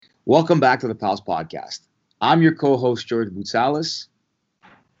Welcome back to the Pals Podcast. I'm your co-host, George Boutsalis.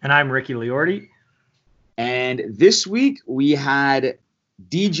 And I'm Ricky Liordi. And this week we had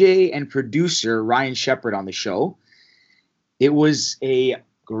DJ and producer Ryan Shepard on the show. It was a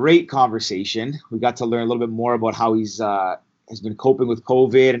great conversation. We got to learn a little bit more about how he's has been coping with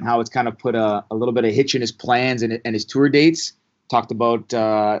COVID and how it's kind of put a little bit of hitch in his plans and his tour dates. Talked about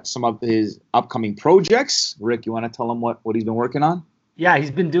some of his upcoming projects. Rick, you want to tell him what he's been working on? Yeah,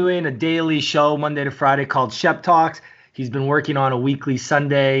 he's been doing a daily show Monday to Friday called Shep Talks. He's been working on a weekly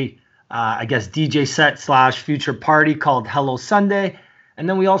Sunday, DJ set / future party called Hello Sunday. And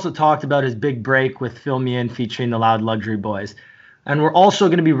then we also talked about his big break with Fill Me In featuring the Loud Luxury Boys. And we're also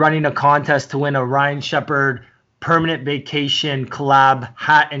going to be running a contest to win a Ryan Shepard permanent vacation collab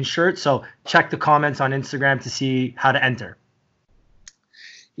hat and shirt. So check the comments on Instagram to see how to enter.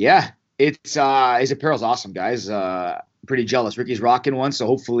 Yeah, his apparel's awesome, guys. Pretty jealous. Ricky's rocking one, so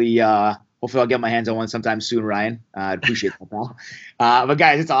hopefully I'll get my hands on one sometime soon, Ryan. I'd appreciate that, pal. But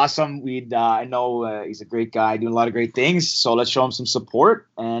guys, it's awesome. I know he's a great guy doing a lot of great things, so let's show him some support.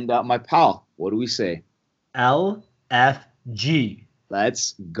 And my pal, what do we say? LFG.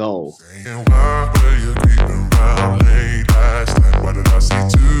 Let's go. Saying, why were you creeping around late last night? Why did I see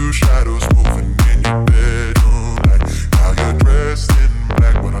two shadows moving in your bedroom? Like, now you're dressed in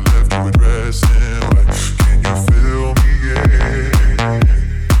black, when I left you were dressed in white. Can you feel me?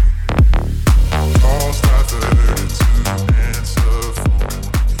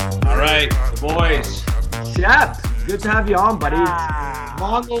 All right, boys. Shep, good to have you on, buddy.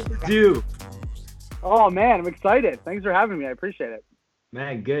 Long overdue. Oh, man, I'm excited. Thanks for having me. I appreciate it.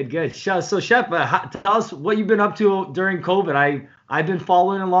 Man, good. So, Shep, tell us what you've been up to during COVID. I've been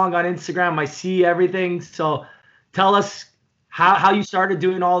following along on Instagram. I see everything. So tell us how you started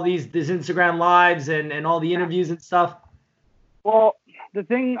doing all these Instagram lives and all the interviews and stuff. Well, the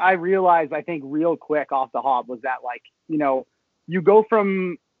thing I realized, I think, real quick off the hop was that, you go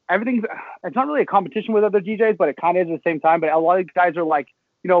from everything. It's not really a competition with other DJs, but it kind of is at the same time. But a lot of these guys are a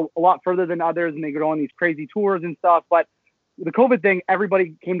lot further than others, and they go on these crazy tours and stuff. But the COVID thing,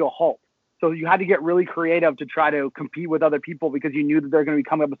 everybody came to a halt. So you had to get really creative to try to compete with other people because you knew that they're going to be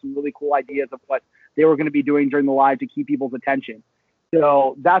coming up with some really cool ideas of what they were going to be doing during the live to keep people's attention.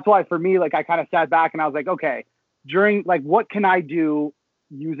 So that's why for me, I kind of sat back and I was like, okay, what can I do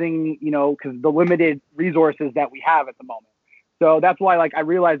using, because the limited resources that we have at the moment. So that's why, I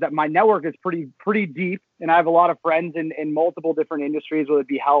realized that my network is pretty deep, and I have a lot of friends in multiple different industries, whether it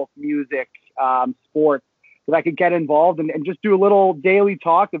be health, music, sports, that I could get involved and just do a little daily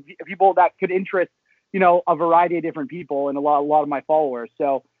talk of people that could interest, a variety of different people and a lot of my followers.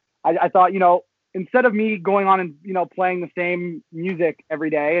 So I thought, instead of me going on and, playing the same music every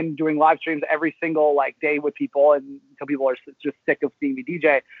day and doing live streams every single day with people and until people are just sick of seeing me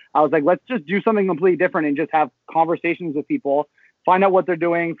DJ, I was like, let's just do something completely different and just have conversations with people, find out what they're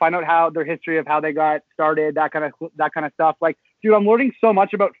doing, find out how their history of how they got started, that kind of stuff. Dude, I'm learning so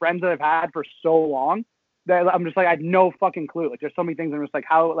much about friends that I've had for so long that I'm just I had no fucking clue. There's so many things I'm just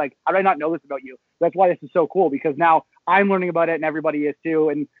how did I not know this about you? That's why this is so cool, because now I'm learning about it and everybody is too.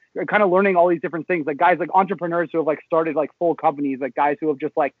 And kind of learning all these different things, guys, entrepreneurs who have started full companies, guys who have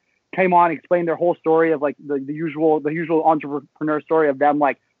just came on, explained their whole story of the usual entrepreneur story of them,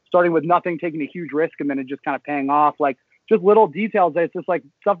 starting with nothing, taking a huge risk, and then it just kind of paying off, just little details. That it's just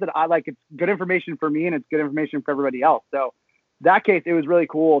stuff that I like. It's good information for me and it's good information for everybody else. So that case, it was really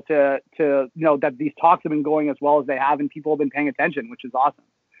cool to that these talks have been going as well as they have, and people have been paying attention, which is awesome.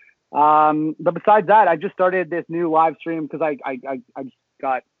 But besides that, I just started this new live stream because I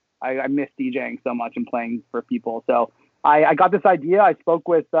miss DJing so much and playing for people. So I got this idea. I spoke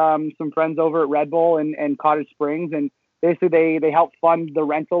with some friends over at Red Bull and Cottage Springs, and basically they helped fund the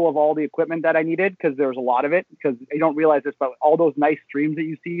rental of all the equipment that I needed, because there was a lot of it, because you don't realize this, but all those nice streams that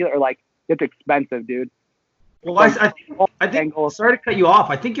you see are it's expensive, dude. Well, I think sorry to cut you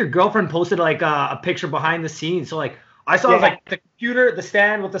off. I think your girlfriend posted a picture behind the scenes. So I saw the computer, the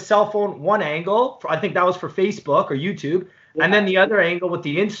stand with the cell phone, one angle. I think that was for Facebook or YouTube, and then the other angle with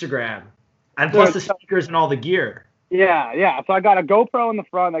the Instagram, and plus the speakers and all the gear. Yeah. So I got a GoPro in the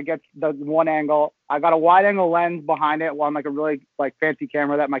front that gets the one angle. I got a wide angle lens behind it, one a really fancy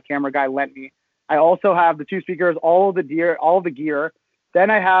camera that my camera guy lent me. I also have the two speakers, all of the gear. Then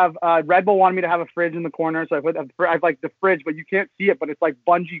I have Red Bull wanted me to have a fridge in the corner, so I have the fridge, but you can't see it, but it's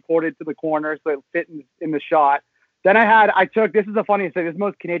bungee corded to the corner, so it fit in the shot. Then I took, this is the funniest thing, this is the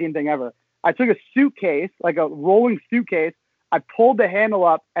most Canadian thing ever. I took a suitcase, a rolling suitcase. I pulled the handle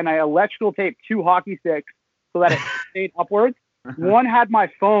up and I electrical taped two hockey sticks so that it stayed upwards. One had my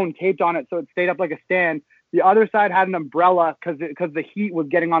phone taped on it, so it stayed up like a stand. The other side had an umbrella because the heat was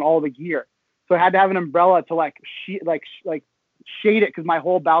getting on all the gear. So I had to have an umbrella to like shade it because my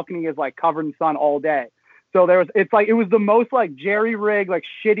whole balcony is like covered in sun all day. So it was the most like jerry rig, like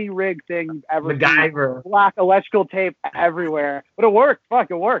shitty rig thing you've ever MacGyver. seen. Black electrical tape everywhere. But it worked.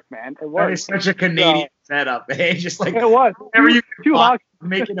 Fuck, it worked, man. It worked. That is such a Canadian setup, eh? Just like it was. whatever you Two can hockey.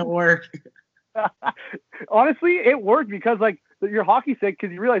 making it work. Honestly, it worked because like you're hockey stick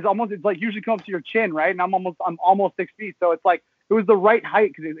because you realize almost it's like usually comes to your chin, right? And I'm almost 6 feet, so it's like it was the right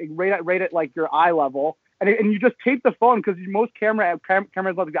height because it's right at like your eye level, and you just tape the phone because most cameras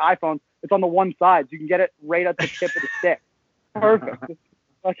like the iPhone, it's on the one side, so you can get it right at the tip of the stick. Perfect,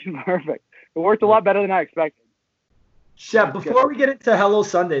 fucking perfect. It worked a lot better than I expected. Shep, before we get into Hello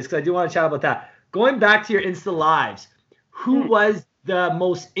Sundays, because I do want to chat about that. Going back to your Insta Lives, who was the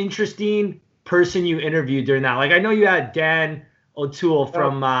most interesting person you interviewed during that? Like, I know you had Dan O'Toole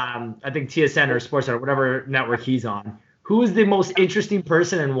from I think TSN or SportsCenter, whatever network he's on. Who was the most interesting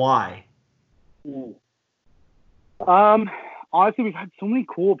person and why? Honestly, we've had so many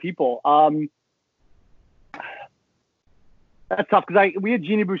cool people. That's tough because we had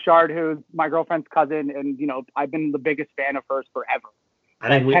Jeannie Bouchard, who's my girlfriend's cousin, and I've been the biggest fan of hers forever. I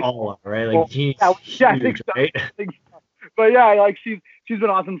think we all are, right? Like, Jeannie's huge, right? But yeah, like she's been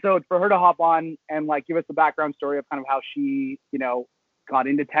awesome. So for her to hop on and like give us the background story of kind of how she, got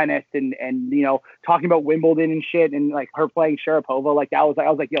into tennis and talking about Wimbledon and shit and like her playing Sharapova, like I was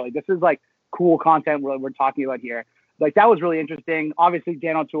like, yo, like, this is like cool content we're talking about here. Like that was really interesting. Obviously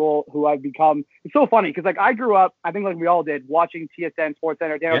Dan O'Toole, who I've become, it's so funny because like I grew up, I think like we all did, watching TSN,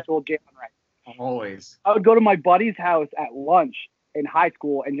 SportsCenter, Dan O'Toole, Jay Unreich. Always. I would go to my buddy's house at lunch in high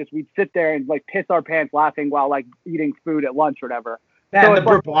school and we'd sit there and like piss our pants laughing while like eating food at lunch or whatever. Man, so the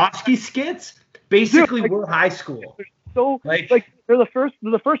Bobrovsky skits basically were high school. So like they're the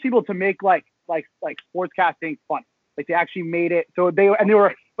first people to make like sportscasting funny. Like they actually made it. So they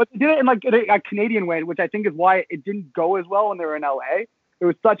did it in like a Canadian way, which I think is why it didn't go as well when they were in LA. It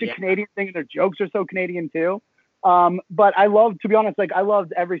was such a Canadian thing, and their jokes are so Canadian too. But I loved, to be honest, like I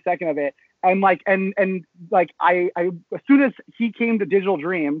loved every second of it. And like, and like I as soon as he came to Digital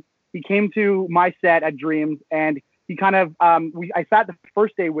Dreams, he came to my set at Dreams, and he kind of, I sat the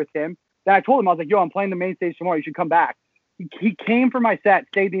first day with him. Then I told him, I was like, yo, I'm playing the main stage tomorrow. You should come back. He came for my set,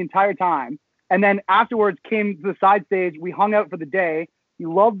 stayed the entire time. And then afterwards came to the side stage. We hung out for the day. He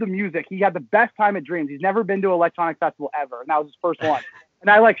loved the music. He had the best time at Dreams. He's never been to an electronic festival ever. And that was his first one. And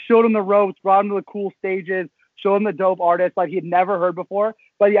I like showed him the ropes, brought him to the cool stages, showed him the dope artists like he had never heard before.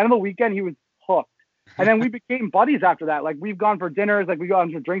 By the end of the weekend, he was hooked. And then we became buddies after that. Like we've gone for dinners, like we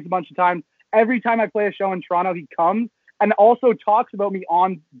gone for drinks a bunch of times. Every time I play a show in Toronto, he comes and also talks about me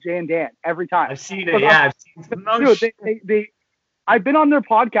on Jay and Dan every time. I've seen it. Yeah, I've seen it. Dude, I've been on their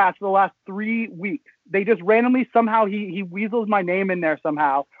podcast for the last 3 weeks. They just randomly somehow he weasels my name in there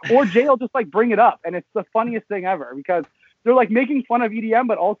somehow, or Jay will just like bring it up, and it's the funniest thing ever because they're like making fun of EDM,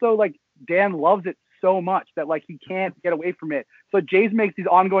 but also like Dan loves it so much that like he can't get away from it. So Jay makes these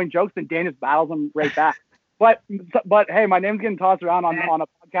ongoing jokes, and Dan just battles them right back. But hey, my name's getting tossed around on a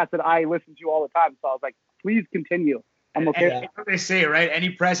podcast that I listen to all the time, so I was like, please continue. I'm okay. And what they say, right? Any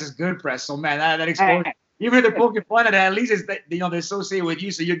press is good press. So man, that exposure. Even if they're poking fun at it, at least it's that, they're associated with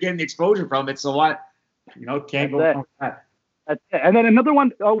you, so you're getting the exposure from it. So what? Can't go wrong with that. That's it. And then another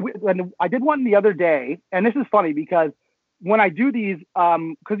one. I did one the other day, and this is funny because when I do these,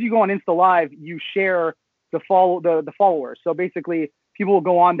 because you go on Insta Live, you share the followers. So basically, people will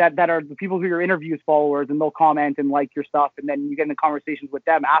go on that are the people who your interviews followers, and they'll comment and like your stuff, and then you get into conversations with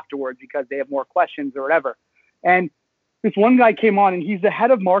them afterwards because they have more questions or whatever. And this one guy came on, and he's the head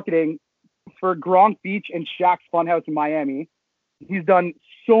of marketing for Gronk Beach and Shaq's Funhouse in Miami. He's done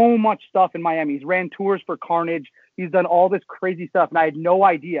so much stuff in Miami. He's ran tours for Carnage. He's done all this crazy stuff, and I had no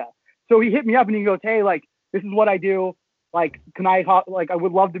idea. So he hit me up and he goes, hey, like, this is what I do. Like, I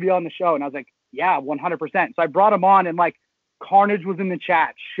would love to be on the show. And I was like, yeah, 100%. So I brought him on, and like Carnage was in the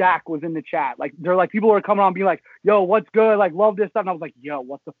chat. Shaq was in the chat. Like, they're like, people are coming on being like, yo, what's good? Like, love this stuff. And I was like, yo,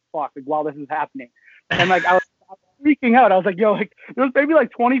 what the fuck? Like, while this is happening. And like, I was freaking out. I was like, yo, like there was maybe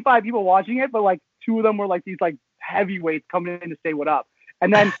like 25 people watching it, but like 2 of them were like these like heavyweights coming in to say what up.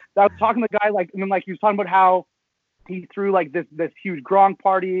 And then I was talking to the guy, like, and then like he was talking about how he threw like this huge Gronk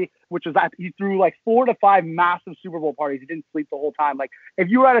party, which was that he threw like 4 to 5 massive Super Bowl parties. He didn't sleep the whole time. Like if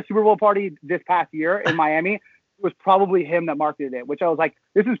you were at a Super Bowl party this past year in Miami, it was probably him that marketed it, which I was like,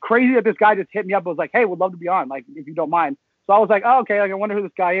 this is crazy that this guy just hit me up. I was like, hey, would love to be on, like, if you don't mind. So I was like, oh, okay, like I wonder who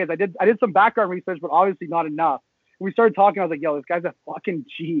this guy is. I did some background research, but obviously not enough. We started talking. I was like, yo, this guy's a fucking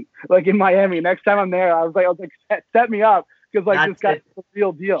G. Like in Miami. Next time I'm there, I was like, set me up. because like this guy's the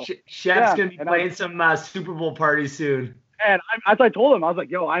real deal. Shep's gonna be playing some Super Bowl parties soon. And as I told him, I was like,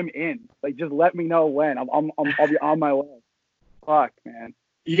 "Yo, I'm in. Like, just let me know when. I'll be on my way." Fuck, man.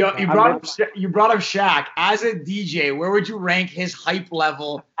 You brought up Shaq. As a DJ, where would you rank his hype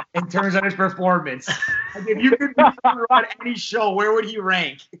level in terms of his performance? Like, if you could be on any show, where would he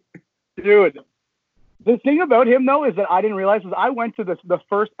rank? Dude, the thing about him though is that I didn't realize was I went to the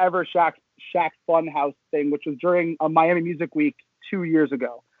first ever Shaq Funhouse thing, which was during a Miami Music Week 2 years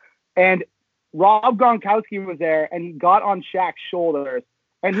ago, and Rob Gronkowski was there, and he got on Shaq's shoulders,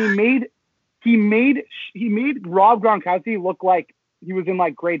 and he made Rob Gronkowski look like he was in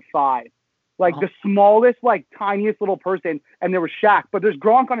like grade 5, like the smallest, like tiniest little person, and there was Shaq, but there's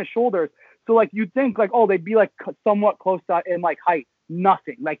Gronk on his shoulders, so like you'd think like, oh, they'd be like somewhat close to in like height,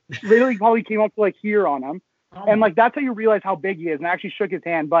 nothing, like literally probably came up to like here on him, and like that's how you realize how big he is, and I actually shook his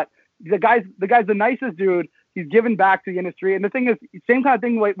hand, but the guy's the nicest dude. He's given back to the industry, and the thing is, same kind of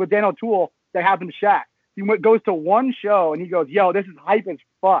thing with Dan O'Toole that happened to Shaq. He goes to one show and he goes, "Yo, this is hype as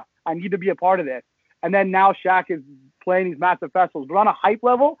fuck. I need to be a part of this." And then now Shaq is playing these massive festivals, but on a hype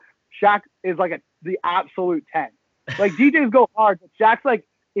level, Shaq is like the absolute 10. Like DJs go hard, but Shaq's like,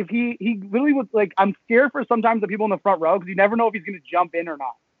 if he literally was like, I'm scared for sometimes the people in the front row because you never know if he's gonna jump in or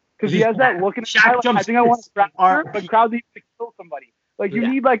not, because he has that look in his eye. Like, I think I want to scratch, but crowd needs to kill somebody. Like you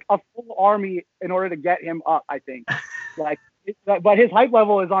need like a full army in order to get him up, I think. Like, but his hype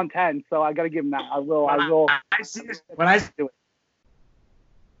level is on 10, so I got to give him that. I will. I see this when I do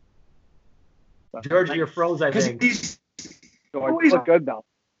it. George, you're froze, I think. He's good though.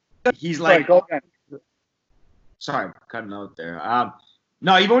 He's like, sorry, I'm cutting out there.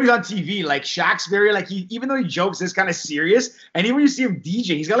 No, even when he's on TV, like Shaq's very like even though he jokes, it's kind of serious. And even when you see him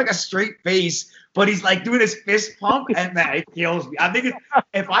DJ, he's got like a straight face, but he's like doing his fist pump, and man, it kills me. I think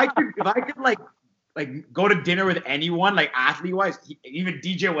if I could like go to dinner with anyone, like athlete wise, even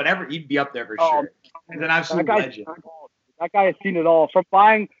DJ, whatever, he'd be up there for sure. He's an absolute legend. That guy has seen it all. From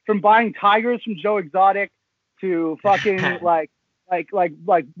buying tigers from Joe Exotic to fucking like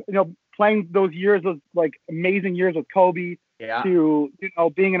playing those years of like amazing years with Kobe. Yeah. To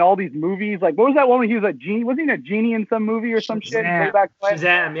being in all these movies. Like what was that one when he was a genie? Wasn't he a genie in some movie or some shit?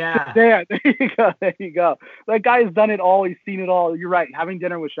 Shazam, yeah. There you go. That guy has done it all. He's seen it all. You're right. Having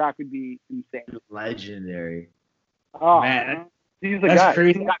dinner with Shaq would be insane. Legendary. Oh man, he's the guy.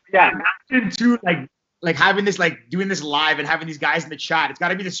 Crazy. Yeah. Imagine too, like having this, like doing this live and having these guys in the chat. It's got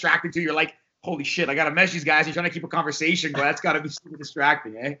to be distracting too. You're like, holy shit, I gotta message these guys. You're trying to keep a conversation, but that's got to be super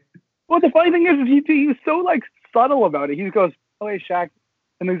distracting, eh? Well, the funny thing is he's so like subtle about it. He goes, "Oh, hey, Shaq,"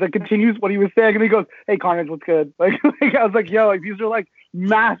 and then he's like continues what he was saying, and he goes, "Hey, Carnage, what's good?" Like I was like, "Yo, like these are like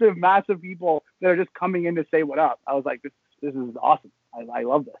massive people that are just coming in to say what up." I was like, "This is awesome. I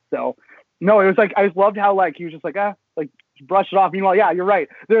love this." So, no, it was like I just loved how like he was just like like just brush it off. Meanwhile, yeah, you're right.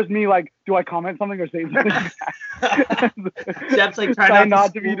 There's me like, do I comment something or say something? Jeff's like trying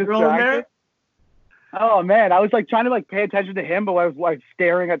not to be distracted. Oh man, I was like trying to like pay attention to him, but I was like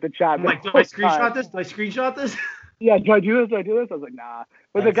staring at the chat. I'm like, do I screenshot this? Yeah, do I do this? I was like, nah.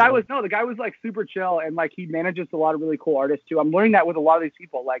 But the guy was like super chill, and like he manages a lot of really cool artists too. I'm learning that with a lot of these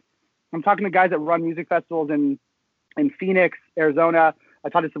people. Like I'm talking to guys that run music festivals in Phoenix, Arizona. I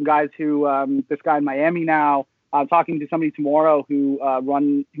talked to some guys who this guy in Miami now. I'm talking to somebody tomorrow who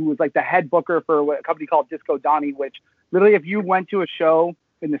was like the head booker for a company called Disco Donnie, which literally if you went to a show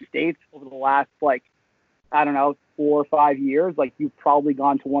in the States over the last like, I don't know, 4 or 5 years, like you've probably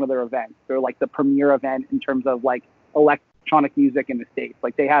gone to one of their events. They're like the premier event in terms of like electronic music in the States.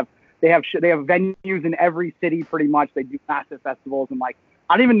 Like they have venues in every city pretty much. They do massive festivals, and like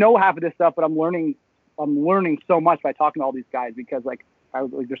I don't even know half of this stuff, but I'm learning so much by talking to all these guys because like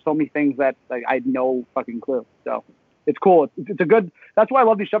there's so many things that like, I had no fucking clue. So it's cool. It's a good. That's why I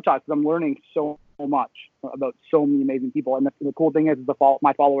love these Shep Talks, because I'm learning so much about so many amazing people. And the cool thing is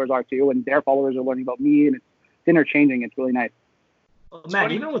my followers are too, and their followers are learning about me, and it's interchanging. It's really nice. Well,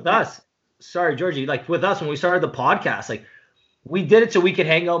 man, even with us, sorry, Georgie, like with us, when we started the podcast, like we did it so we could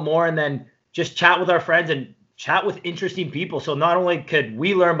hang out more and then just chat with our friends and chat with interesting people. So not only could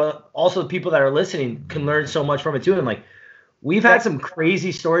we learn, but also the people that are listening can learn so much from it too. And like, we've had some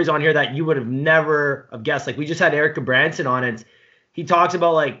crazy stories on here that you would have never have guessed. Like we just had Erica Branson on, and he talks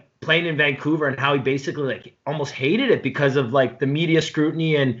about like playing in Vancouver and how he basically like almost hated it because of like the media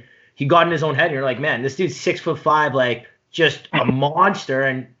scrutiny, and he got in his own head. And you're like, man, this dude's 6'5", like just a monster,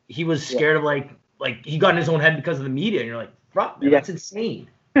 and he was scared of like he got in his own head because of the media. And you're like, bro, man, that's insane.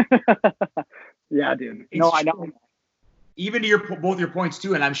 Yeah, dude. No, I know. Even to both your points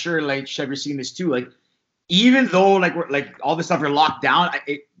too, and I'm sure like Shep, you're seeing this too. Like even though like we're like all this stuff you're locked down,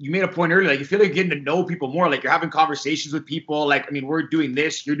 you made a point earlier, like you feel like you're getting to know people more, like you're having conversations with people. Like, I mean, we're doing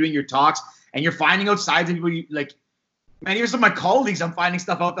this, you're doing your talks, and you're finding out sides of people. Like, man, even some of my colleagues, I'm finding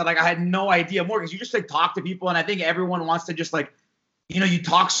stuff out that like I had no idea more, because you just like talk to people, and I think everyone wants to just like, you know, you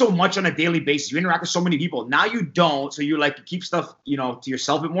talk so much on a daily basis, you interact with so many people. Now you don't, so you like to keep stuff, you know, to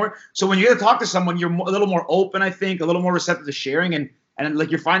yourself a bit more. So when you get to talk to someone, you're a little more open, I think, a little more receptive to sharing, and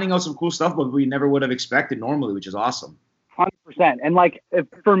like you're finding out some cool stuff but we never would have expected normally, which is awesome. 100%. And like,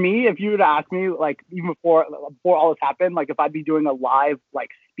 for me, if you were to ask me, like even before all this happened, like if I'd be doing a live like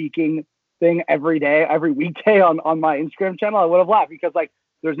speaking thing every day, every weekday on my Instagram channel, I would have laughed, because like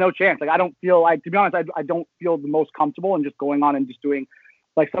there's no chance. Like I don't feel like, to be honest, I don't feel the most comfortable in just going on and just doing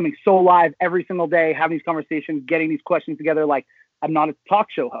like something so live every single day, having these conversations, getting these questions together. Like I'm not a talk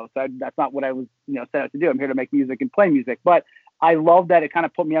show host. That's not what I was, you know, set out to do. I'm here to make music and play music. But I love that it kind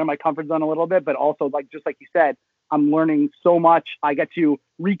of put me out of my comfort zone a little bit, but also like, just like you said, I'm learning so much. I get to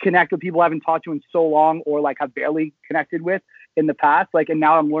reconnect with people I haven't talked to in so long, or like have barely connected with in the past. Like, and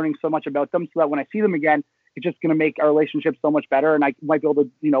now I'm learning so much about them, so that when I see them again, it's just going to make our relationship so much better. And I might be able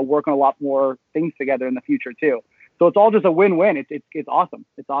to, you know, work on a lot more things together in the future too. So it's all just a win-win. It's awesome.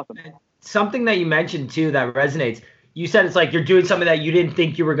 It's awesome. Something that you mentioned too that resonates. You said it's like you're doing something that you didn't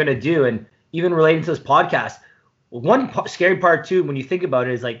think you were going to do. And even relating to this podcast, one scary part too, when you think about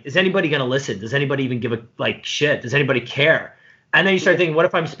it, is like, is anybody going to listen? Does anybody even give a like shit? Does anybody care? And then you start thinking, what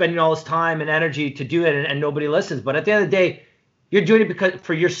if I'm spending all this time and energy to do it and nobody listens? But at the end of the day, you're doing it because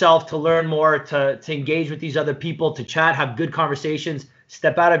for yourself, to learn more, to engage with these other people, to chat, have good conversations,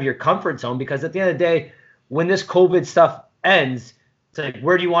 step out of your comfort zone. Because at the end of the day, when this COVID stuff ends, it's like,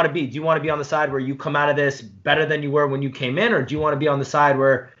 where do you want to be? Do you want to be on the side where you come out of this better than you were when you came in? Or do you want to be on the side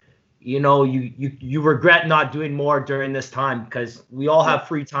where, you know, you regret not doing more during this time? Because we all have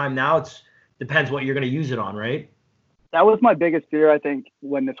free time now. It depends what you're going to use it on, right? That was my biggest fear, I think,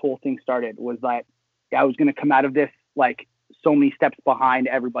 when this whole thing started, was that I was going to come out of this like so many steps behind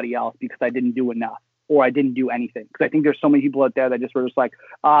everybody else because I didn't do enough, or I didn't do anything. Because I think there's so many people out there that just were just like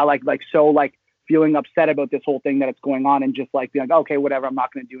feeling upset about this whole thing that it's going on, and just like being like, okay, whatever, I'm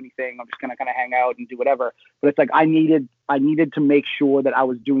not going to do anything. I'm just going to kind of hang out and do whatever. But it's like, I needed to make sure that I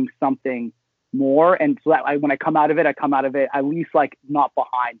was doing something more. And so that when I come out of it at least like not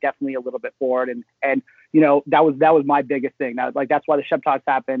behind, definitely a little bit forward. And, you know, that was my biggest thing. Like, that's why the Shep Talks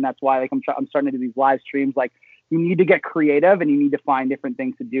happened. That's why like I'm starting to do these live streams. Like, you need to get creative and you need to find different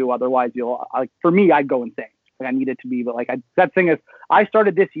things to do. Otherwise you'll like, for me, I'd go insane. Like I needed to be, but like that thing is, I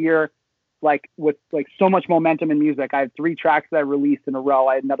started this year like with like so much momentum in music. I had 3 tracks that I released in a row.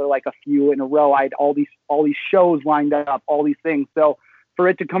 I had another like a few in a row. I had all these shows lined up, all these things. So for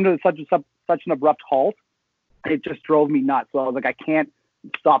it to come to such an abrupt halt, it just drove me nuts. So I was like, I can't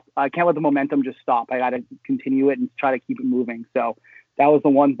stop. I can't let the momentum just stop. I got to continue it and try to keep it moving. So that was the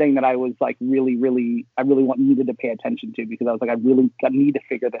one thing that I was like really needed to pay attention to, because I was like, I need to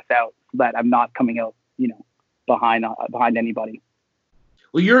figure this out so that I'm not coming out, you know, behind anybody.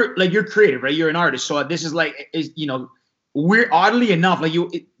 Well, you're creative, right? You're an artist. So this is like, you know, we're oddly enough, like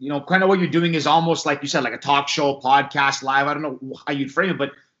you know, kind of what you're doing is almost like you said, like a talk show, podcast, live. I don't know how you'd frame it,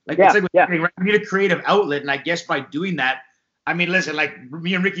 but like, it's like we need a creative outlet. And I guess by doing that, I mean, listen, like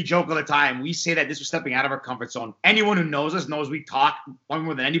me and Ricky joke all the time. We say that this was stepping out of our comfort zone. Anyone who knows us knows we talk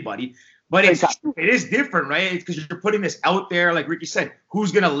more than anybody. But it is different, right? Because you're putting this out there. Like Ricky said,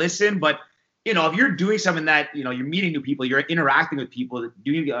 who's going to listen? But, you know, if you're doing something that, you know, you're meeting new people, you're interacting with people,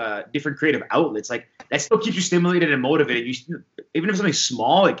 doing different creative outlets, like that still keeps you stimulated and motivated. Even if something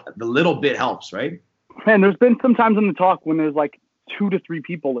small, like the little bit helps, right? And there's been some times in the talk when there's like 2 to 3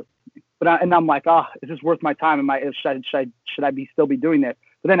 people listening. And I'm like, is this worth my time? Should I still be doing this?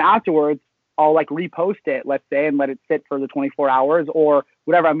 But then afterwards, I'll like repost it, let's say, and let it sit for the 24 hours or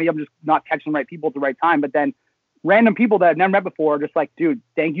whatever. I mean, I'm just not catching the right people at the right time. But then random people that I've never met before are just like, dude,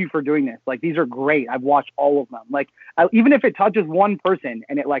 thank you for doing this. Like, these are great. I've watched all of them. Like, even if it touches one person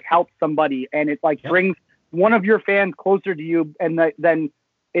and it like helps somebody and it like brings one of your fans closer to you, and then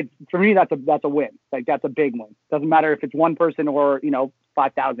it's, for me, that's a win. Like, that's a big win. Doesn't matter if it's one person or, you know,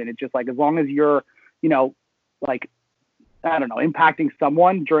 5,000. It's just like, as long as you're, you know, like, I don't know, impacting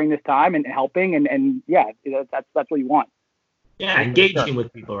someone during this time and helping, and yeah, that's what you want. Yeah, engaging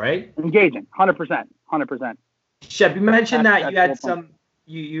with people, right? Engaging, 100%. Shep, you mentioned that you had some,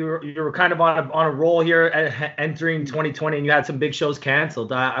 you were kind of on a roll here entering 2020, and you had some big shows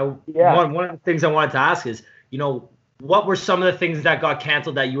canceled. One of the things I wanted to ask is, you know, what were some of the things that got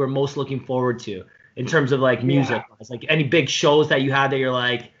canceled that you were most looking forward to in terms of like music? Like any big shows that you had that you're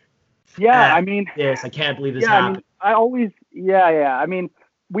like, I mean, I can't believe this happened. I mean, I always, I mean,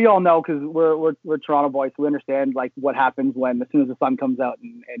 we all know because we're Toronto boys, so we understand like what happens when as soon as the sun comes out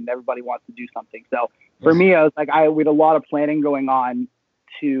and everybody wants to do something. So for me, I was like, we had a lot of planning going on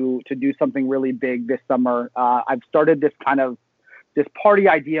to do something really big this summer. I've started this party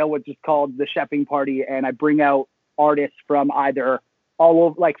idea, which is called the Shepping Party, and I bring out artists from either all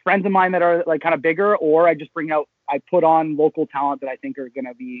over, like friends of mine that are like kind of bigger, or I put on local talent that I think are going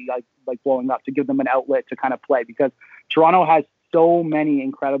to be like blowing up to give them an outlet to kind of play, because Toronto has so many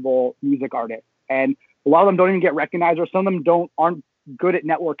incredible music artists, and a lot of them don't even get recognized, or some of them aren't good at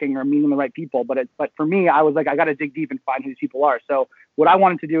networking or meeting the right people. But for me, I was like, I got to dig deep and find who these people are. So what I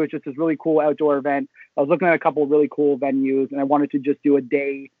wanted to do is just this really cool outdoor event. I was looking at a couple of really cool venues, and I wanted to just do a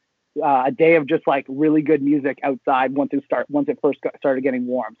day of just like really good music outside once it first started getting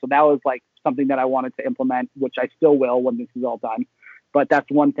warm. So that was like something that I wanted to implement, which I still will when this is all done. But that's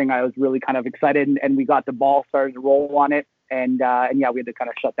one thing I was really kind of excited, and we got the ball started to roll on it. And yeah, we had to kind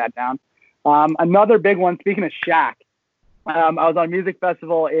of shut that down. Another big one, speaking of Shaq, I was on a music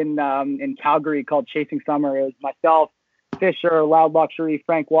festival in Calgary called Chasing Summer. It was myself, Fisher, Loud Luxury,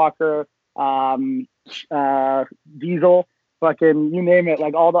 Frank Walker, Diesel, fucking you name it,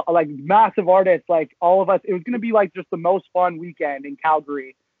 like all the like massive artists, like all of us. It was gonna be like just the most fun weekend in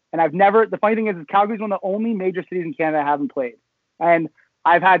Calgary. And the funny thing is Calgary's one of the only major cities in Canada I haven't played. And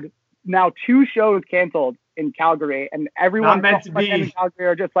I've had now 2 shows canceled in Calgary, and everyone meant to be in Calgary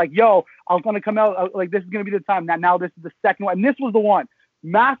are just like, yo, I was going to come out, like this is going to be the time. Now this is the second one, and this was the one.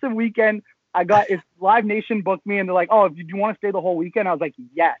 Massive weekend. It's Live Nation booked me, and they're like, oh, do you want to stay the whole weekend? I was like,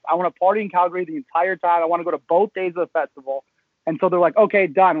 yes, I want to party in Calgary the entire time. I want to go to both days of the festival. And so they're like, okay,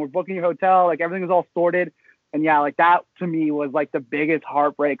 done. We're booking your hotel. Like everything was all sorted. And yeah, like that to me was like the biggest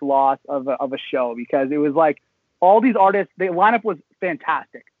heartbreak loss of a show, because it was like all these artists, the lineup was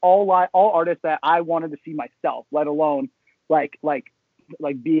fantastic. All artists that I wanted to see myself, let alone like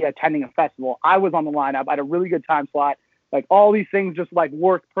be attending a festival. I was on the lineup. I had a really good time slot. Like all these things just like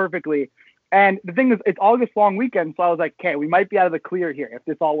worked perfectly. And the thing is, it's August long weekend. So I was like, okay, we might be out of the clear here if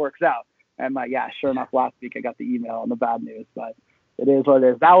this all works out. And like, yeah, sure enough, last week I got the email and the bad news, but it is what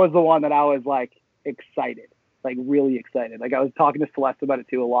it is. That was the one that I was like excited, like really excited. Like I was talking to Celeste about it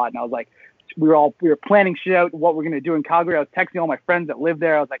too a lot. And I was like, we were planning shit out, what we're going to do in Calgary. I was texting all my friends that live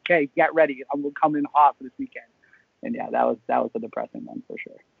there. I was like, hey, get ready. I'm going to come in hot for this weekend. And yeah, that was a depressing one for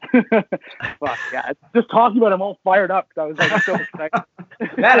sure. But yeah, just talking about it, I'm all fired up because I was like so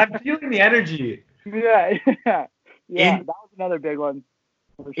excited. Man, I'm feeling the energy. Yeah. That was another big one.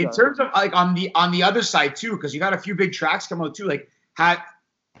 Sure. In terms of like on the other side too, because you got a few big tracks come out too. Like,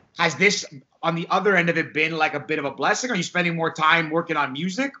 has this on the other end of it been like a bit of a blessing? Are you spending more time working on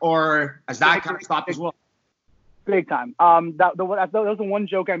music, or has that kind of stopped as well? Big time. That was the one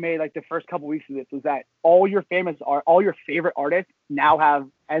joke I made like the first couple weeks of this, was that all your favorite artists now have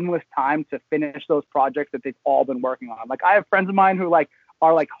endless time to finish those projects that they've all been working on. Like I have friends of mine who like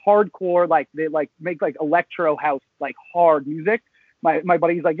are like hardcore, like they like make like electro house, like hard music. My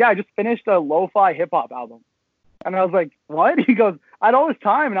buddy's like, yeah, I just finished a lo-fi hip hop album. And I was like, what? He goes, I had all this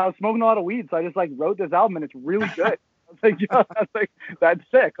time and I was smoking a lot of weed. So I just like wrote this album and it's really good. I was like, yo, that's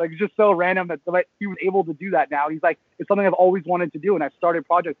sick. Like, it's just so random that like, he was able to do that now. He's like, it's something I've always wanted to do. And I've started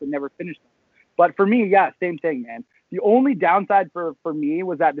projects and never finished them. But for me, yeah, same thing, man. The only downside for me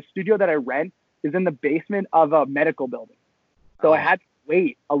was that the studio that I rent is in the basement of a medical building. So I had to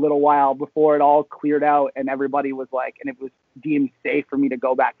wait a little while before it all cleared out and everybody was like, and it was deemed safe for me to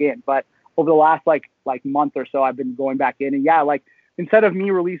go back in. But over the last like month or so, I've been going back in, and yeah, like instead of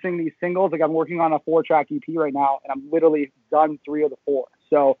me releasing these singles, like I'm working on a 4-track EP right now, and I'm literally done 3 of the 4.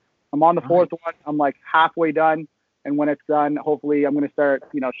 So I'm on the 4th one. I'm like halfway done, and when it's done, hopefully I'm gonna start,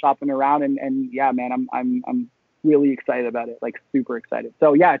 shopping around, and yeah, man, I'm really excited about it, like super excited.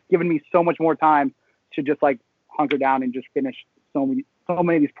 So yeah, it's given me so much more time to just like hunker down and just finish so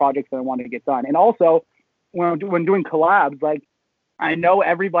many of these projects that I wanted to get done. And also when doing collabs, like I know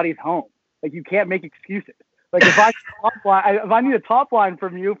everybody's home. Like you can't make excuses. Like if I need a top line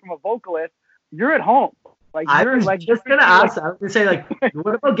from you, from a vocalist, you're at home. Like I was like just gonna ask. I was gonna say, like,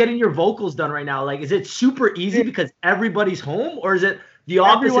 what about getting your vocals done right now? Like, is it super easy because everybody's home, or is it the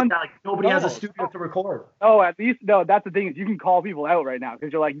opposite that like nobody has a studio to record? Oh, at least no. That's the thing, is you can call people out right now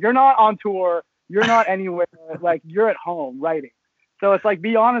because you're like, you're not on tour, you're not anywhere, like you're at home writing. So it's like,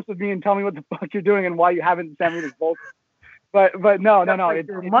 be honest with me and tell me what the fuck you're doing and why you haven't sent me this vocal. But no. Like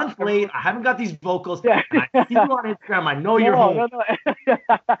you're a month late. I haven't got these vocals. Yeah. I see you on Instagram. I know you're home.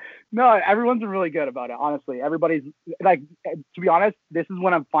 No, everyone's been really good about it. Honestly, everybody's like, to be honest, this is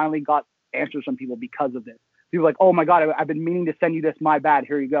when I've finally got answers from people because of this. People are like, oh my God, I've been meaning to send you this. My bad.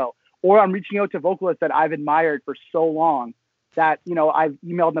 Here you go. Or I'm reaching out to vocalists that I've admired for so long that, you know, I've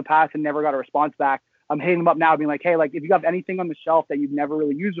emailed in the past and never got a response back. I'm hitting them up now being like, hey, like if you have anything on the shelf that you've never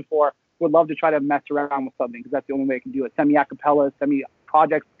really used before, would love to try to mess around with something, because that's the only way I can do it. Send me acapellas, send me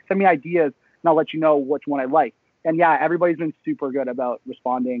projects, send me ideas, and I'll let you know which one I like. And yeah, everybody's been super good about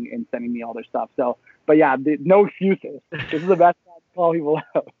responding and sending me all their stuff. So, but yeah, no excuses. This is the best time to call people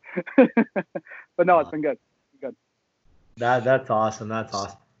out. But no, it's been good. Good. That's awesome. That's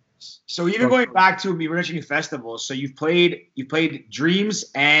awesome. So even going back to me mentioning festivals, so you played Dreams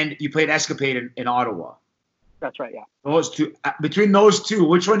and you played Escapade in Ottawa. That's right, yeah. Those two, between those two,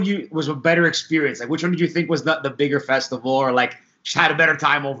 which one was a better experience? Like, which one did you think was the bigger festival, or like just had a better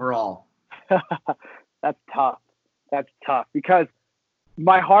time overall? That's tough. That's tough, because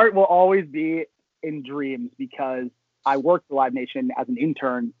my heart will always be in Dreams, because I worked for Live Nation as an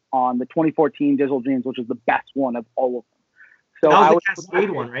intern on the 2014 Digital Dreams, which is the best one of all of them. So that was the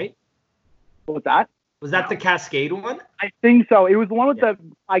Cascade one, right? What's that? Was that the Cascade one? I think so. It was the one with the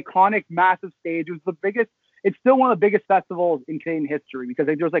iconic massive stage. It was the biggest. It's still one of the biggest festivals in Canadian history, because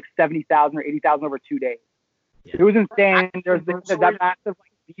there was like 70,000 or 80,000 over 2 days. Yeah. It was insane. There's that massive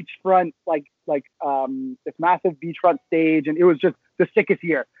beachfront, this massive beachfront stage, and it was just the sickest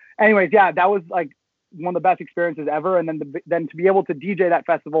year. Anyways, yeah, that was like one of the best experiences ever. And then to be able to DJ that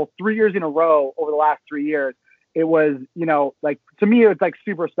festival 3 years in a row over the last 3 years, it was, you know, like, to me, it was like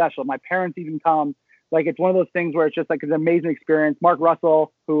super special. My parents even come. Like, it's one of those things where it's just like an amazing experience. Mark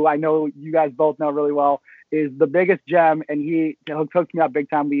Russell, who I know you guys both know really well, is the biggest gem, and he hooked me up big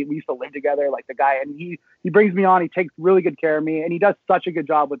time. We used to live together, like the guy, and he brings me on. He takes really good care of me, and he does such a good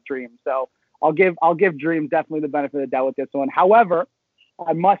job with Dreams. So I'll give Dreams definitely the benefit of the doubt with this one. However,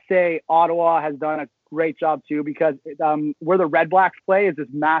 I must say Ottawa has done a great job too, because where the Red Blacks play is this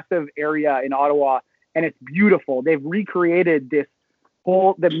massive area in Ottawa, and it's beautiful. They've recreated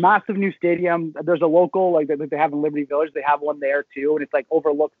the massive new stadium. There's a local, like they have in Liberty Village, they have one there too, and it's like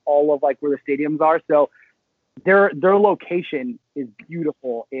overlooks all of like where the stadiums are. So their location is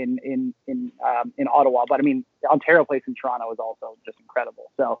beautiful in Ottawa. But I mean, the Ontario place in Toronto is also just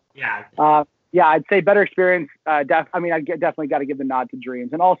incredible. So yeah, I'd say better experience. I definitely got to give the nod to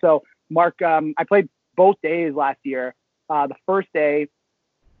Dreams. And also, Mark, I played both days last year. The first day,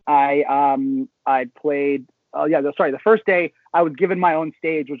 I played. The first day I was given my own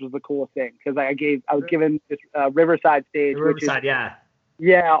stage, which was the coolest thing, because I was given this Riverside stage. Riverside,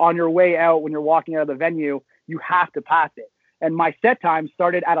 yeah. On your way out, when you're walking out of the venue, you have to pass it. And my set time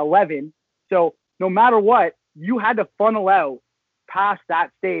started at 11, so no matter what, you had to funnel out past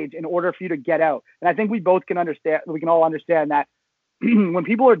that stage in order for you to get out. And I think we both can understand. We can all understand that when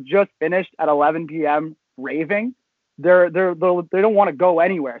people are just finished at 11 p.m. raving, they don't want to go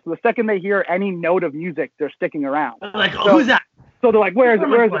anywhere. So the second they hear any note of music, they're sticking around. Like, who's that? So they're like, where is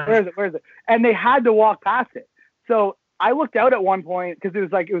it? And they had to walk past it. So I looked out at one point, because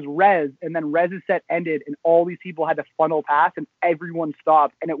it was Rez, and then Rez's set ended, and all these people had to funnel past, and everyone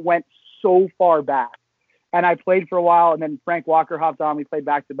stopped, and it went so far back. And I played for a while, and then Frank Walker hopped on. We played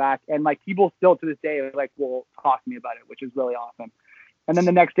back to back, and like people still to this day will talk to me about it, which is really awesome. And then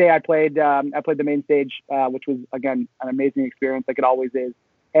the next day I played the main stage, which was, again, an amazing experience, like it always is.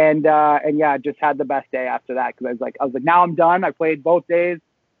 And yeah, just had the best day after that, because I was like, now I'm done. I played both days.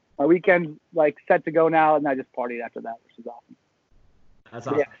 My weekend's like set to go now, and I just partied after that, which is awesome. That's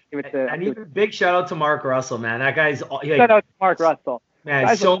awesome. And even big shout out to Mark Russell, man. That guy's shout out to Mark Russell.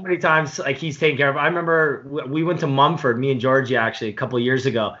 Man, so many times like he's taken care of. I remember we went to Mumford, me and Georgie, actually a couple of years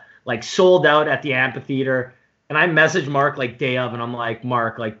ago, like sold out at the amphitheater. And I messaged Mark like day of, and I'm like,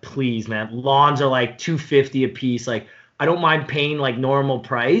 Mark, like, please, man, lawns are like $250 a piece. Like, I don't mind paying like normal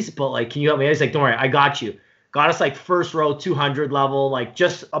price, but like, can you help me? He's like, don't worry, I got you. Got us like first row, 200 level, like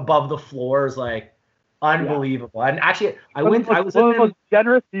just above the floors, like unbelievable. Yeah. And actually, I was one of the most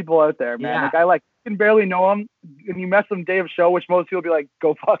generous people out there, man. Yeah. Like, you can barely know him, and you mess him day of show, which most people be like,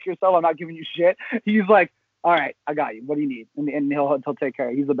 go fuck yourself, I'm not giving you shit. He's like, all right, I got you. What do you need? And he'll take care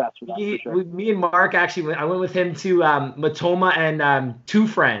of it. He's the best for that. For sure. Me and Mark, actually, I went with him to Matoma and Two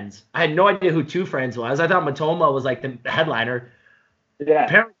Friends. I had no idea who Two Friends was. I thought Matoma was like the headliner. Yeah.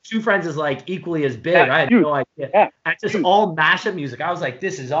 Apparently, Two Friends is like equally as big. Yeah, I had no idea. Yeah. And just all mashup music. I was like,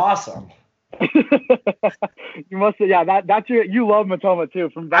 this is awesome. You must have, that's you love Matoma too.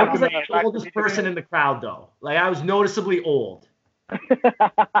 From back I was like the oldest person in the crowd though. Like I was noticeably old.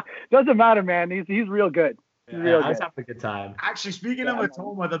 Doesn't matter, man. He's real good. I was having a good time. Actually, speaking of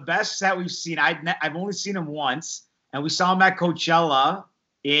Matoma, the best set we've seen, I've only seen him once, and we saw him at Coachella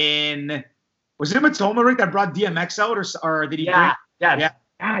was it Matoma, Rick, that brought DMX out, or did he bring?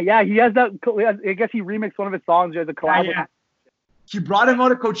 Yeah, he has that. I guess he remixed one of his songs. There's a collab. he brought him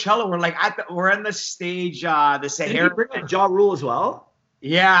out of Coachella. We're in the stage, the Did he Sahara. bring up Ja Rule as well?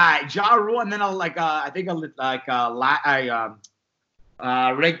 Yeah, Ja Rule, and then what's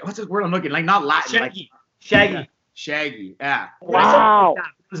the word I'm looking? Like not Latin, Shaggy. Shaggy. Yeah. Wow. It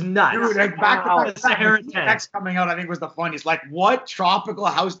was nuts. Dude, like back Wow. to the Sahara Sahara tent. text coming out, I think was the funniest. Like, what tropical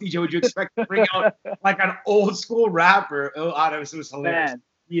house DJ would you expect to bring out like an old school rapper? Oh, it was hilarious. Man.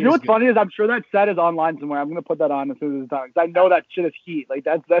 You know what's funny is I'm sure that set is online somewhere. I'm gonna put that on as soon as it's done. 'Cause I know that shit is heat. Like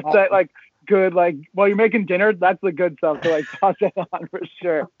that's that like good. Like while you're making dinner, that's the good stuff to like toss it on for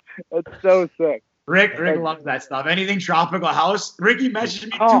sure. It's so sick. Rick loves that stuff. Anything tropical house. Ricky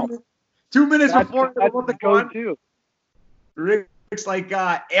messaged me Oh. 2 minutes That's before the the gun. go-to. Rick's like,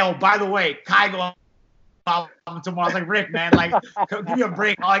 oh, by the way, Kygo tomorrow. I was like, Rick, man, like, give me a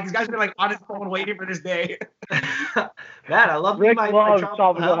break. Like, these guys been like on his phone waiting for this day. Man, I love Rick my loves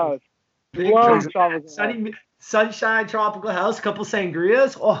tropical house. Loves tropical house. Sunshine, tropical house, couple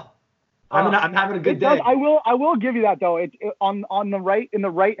sangrias. Oh, I'm having a good day. I will give you that though. It's in the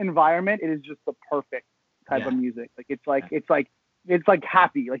right environment. It is just the perfect type of music. Like it's like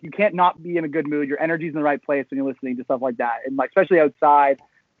happy. Like you can't not be in a good mood. Your energy's in the right place when you're listening to stuff like that. And like especially outside,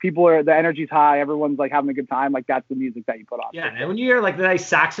 the energy's high. Everyone's like having a good time. Like that's the music that you put on. Yeah, and when you hear like the nice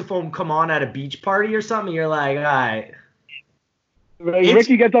saxophone come on at a beach party or something, you're like, all right.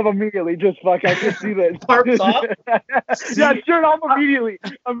 Ricky gets up immediately. Just fuck. I can see this. Tarps off? Yeah, shirt off immediately.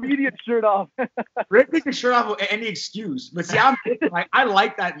 Immediate shirt off. Rick can shirt off with any excuse. But see, I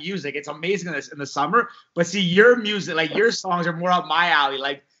like that music. It's amazing in the summer. But see, your music, like your songs are more up my alley.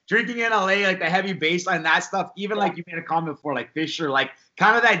 Like Drinking in LA, like the heavy bass line, that stuff. Even like you made a comment before, like Fisher, like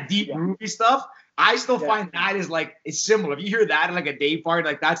kind of that deep groovy stuff. I still find that is like, it's similar. If you hear that in like a day party,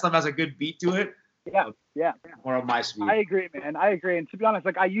 like that stuff has a good beat to it. Yeah. More of my speed. I agree, man. I agree. And to be honest,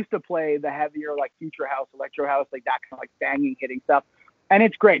 like I used to play the heavier, like future house, electro house, like that kind of like banging, hitting stuff. And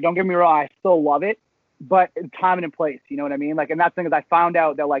it's great. Don't get me wrong. I still love it, but time and in place, you know what I mean? Like, and that's the thing is I found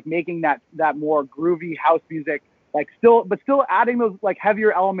out that like making that more groovy house music, like still adding those like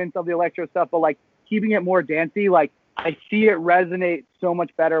heavier elements of the electro stuff, but like keeping it more dancey. Like I see it resonate so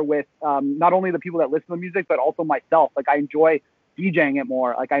much better with not only the people that listen to music, but also myself. Like I enjoy DJing it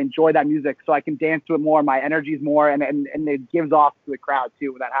more. Like I enjoy that music, so I can dance to it more. My energy's more, and it gives off to the crowd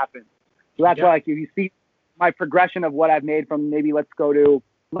too when that happens. So that's why, like, if you see my progression of what I've made from maybe let's go to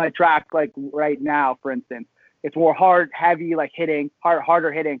my track like right now, for instance, it's more hard, heavy, like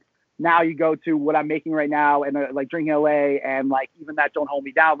harder hitting. Now you go to what I'm making right now, and like Drinking LA, and like even that Don't Hold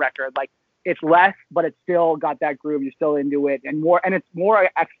Me Down record, like it's less, but it's still got that groove. You're still into it, and it's more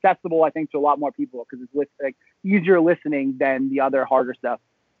accessible, I think, to a lot more people because it's like easier listening than the other harder stuff,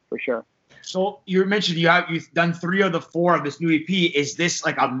 for sure. So you mentioned you've done 3 of the 4 of this new EP. Is this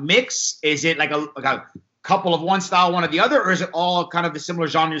like a mix? Is it like a couple of one style, one of the other, or is it all kind of the similar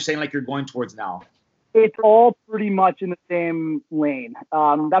genre you're saying like you're going towards now? It's all pretty much in the same lane.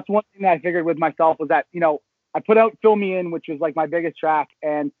 That's one thing that I figured with myself was that, I put out Fill Me In, which was like my biggest track,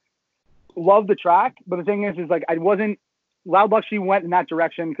 and love the track. But the thing is like Loud Luxury went in that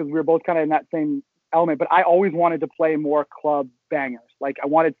direction because we were both kind of in that same element, but I always wanted to play more club bangers. Like I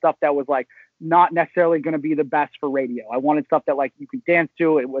wanted stuff that was like not necessarily going to be the best for radio. I wanted stuff that like you could dance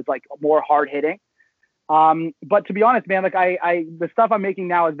to. It was like more hard hitting. But to be honest, man, like the stuff I'm making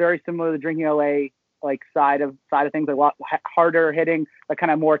now is very similar to the Drinking LA like side of things, like a lot harder hitting, like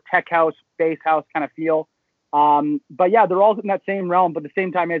kind of more tech house, bass house kind of feel. But yeah, they're all in that same realm. But the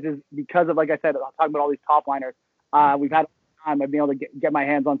same time is because of, like I said, I'm talking about all these top liners. We've had time. I've been able to get my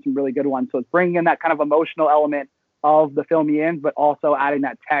hands on some really good ones. So it's bringing in that kind of emotional element of the Fill Me In, but also adding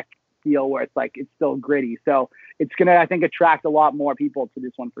that tech feel where it's like it's still gritty. So it's gonna, I think, attract a lot more people to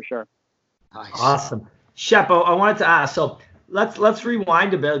this one for sure. Nice. Awesome, Shep. I wanted to ask. So let's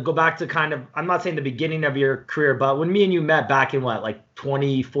rewind a bit. Go back to kind of, I'm not saying the beginning of your career, but when me and you met back in what, like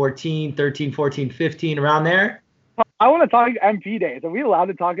 2014, 13, 14, 15, around there. I want to talk MP days. Are we allowed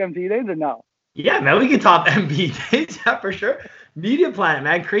to talk MP days or no? Yeah, man, we can talk MP days, yeah, for sure. Media Planet,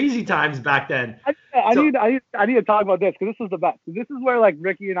 man, crazy times back then. I need to talk about this because this was the best. This is where like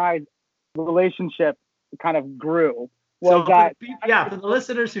Ricky and I's relationship kind of grew. For the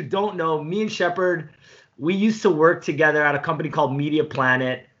listeners who don't know, me and Shepard, we used to work together at a company called Media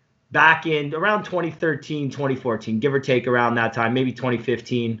Planet back in around 2013, 2014, give or take around that time, maybe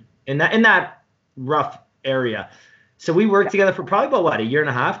 2015, in that rough area. So we worked together for probably about, what, a year and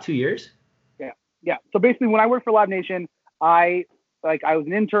a half, 2 years? Yeah. So basically when I worked for Live Nation, I was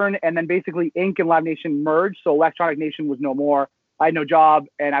an intern, and then basically Inc. and Live Nation merged. So Electronic Nation was no more. I had no job,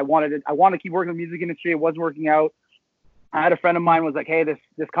 and I wanted to keep working in the music industry. It wasn't working out. I had a friend of mine was like, hey,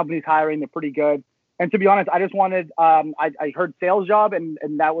 this company's hiring. They're pretty good. And to be honest, I just wanted, I heard sales job and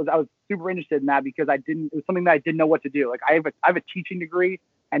I was super interested in that because it was something that I didn't know what to do. Like I have a teaching degree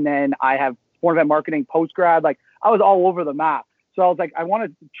and then I have sport event marketing post grad. Like I was all over the map. So I was like, I want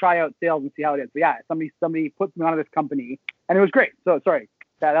to try out sales and see how it is. But yeah, somebody put me onto this company and it was great. So sorry,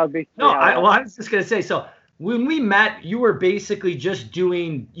 that was basically. No, I was just going to say, so when we met, you were basically you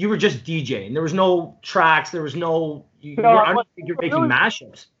were just DJing. There was no tracks. There was no, you're making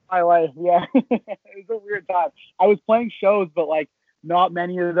mashups. My life, yeah. It was a weird time. I was playing shows, but like not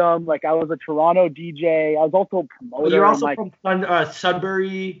many of them. Like I was a Toronto DJ. I was also a promoter. Well, you're also from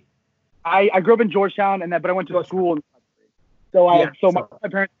Sudbury. I grew up in Georgetown, but I went to school in Sudbury. So my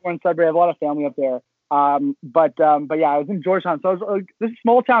parents were in Sudbury. I have a lot of family up there. But yeah, I was in Georgetown. So I was this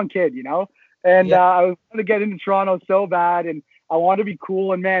small town kid, you know. And I was trying to get into Toronto so bad, and I wanted to be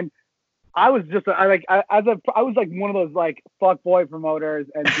cool. And man, I was just I was like one of those like fuck boy promoters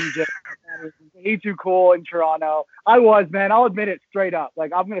and DJs. I was way too cool in Toronto. I was, man. I'll admit it straight up.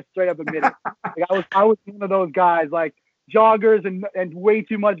 Like I'm gonna straight up admit it. Like, I was one of those guys like joggers and way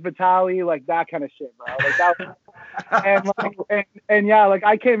too much Vitaly, like that kind of shit, bro. Like that was, and yeah, like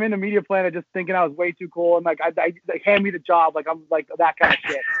I came into Media Planet just thinking I was way too cool and like I hand me the job, like I'm like that kind of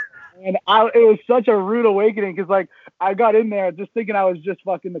shit. And it was such a rude awakening because like I got in there just thinking I was just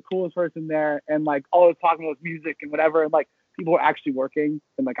fucking the coolest person there, and like all I was talking about was music and whatever, and like people were actually working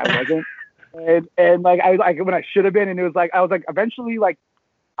and like I wasn't, and like I was like when I should have been, and it was like I was like eventually like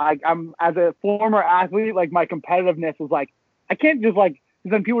I'm as a former athlete, like my competitiveness was like I can't just like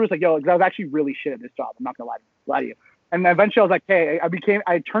because then people were just like yo, because I was actually really shit at this job. I'm not gonna lie to you. And eventually I was like, hey,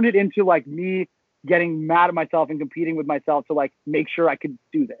 I turned it into like me getting mad at myself and competing with myself to like make sure I could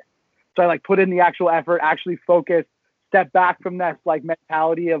do this. So I like put in the actual effort, actually focus, step back from that like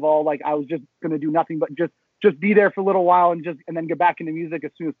mentality of all like I was just gonna do nothing but just be there for a little while and then get back into music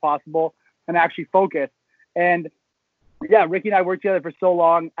as soon as possible and actually focus. And yeah, Ricky and I worked together for so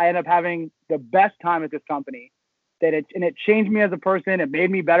long. I ended up having the best time at this company and it changed me as a person. It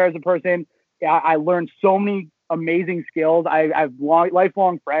made me better as a person. I learned so many amazing skills. I have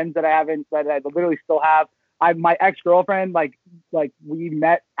lifelong friends that I literally still have. My ex-girlfriend, like we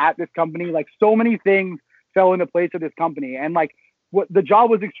met at this company, like so many things fell into place at this company. And like the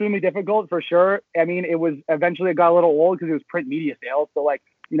job was extremely difficult for sure. I mean, eventually it got a little old because it was print media sales. So like,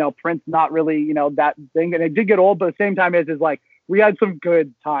 you know, print's not really, you know, that thing. And it did get old, but at the same time is like, we had some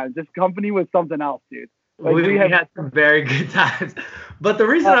good times. This company was something else, dude. Like, we had some very good times. But the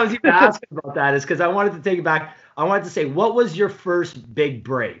reason I was even asking about that is because I wanted to take it back. I wanted to say, what was your first big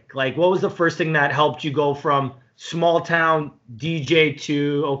break? Like, what was the first thing that helped you go from small town DJ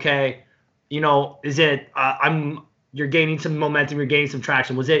to, okay, you know, is it, you're gaining some momentum, you're gaining some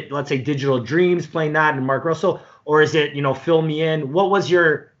traction. Was it, let's say, Digital Dreams playing that and Mark Russell, or is it, you know, Fill Me In? What was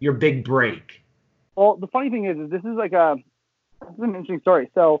your big break? Well, the funny thing is this is an interesting story.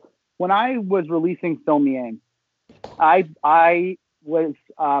 So when I was releasing Fill Me In, I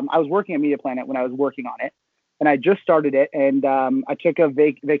was working at Media Planet when I was working on it. And I just started it, and I took a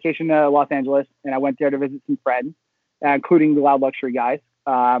vacation to Los Angeles, and I went there to visit some friends, including the Loud Luxury guys.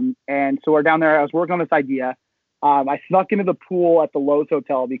 And so we're down there. I was working on this idea. I snuck into the pool at the Lowe's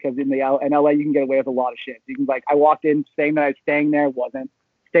Hotel because in LA you can get away with a lot of shit. You can I walked in saying that I was staying there, wasn't.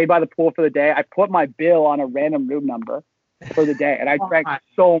 Stayed by the pool for the day. I put my bill on a random room number for the day, and I drank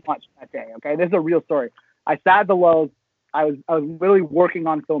so much that day. Okay, this is a real story. I sat at the Lowe's. I was literally working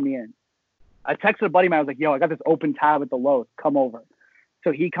on Fill Me In. I texted a buddy of mine. I was like, yo, I got this open tab at the Lowe's. Come over.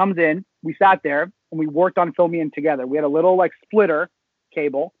 So he comes in. We sat there and we worked on Fill Me In together. We had a little like splitter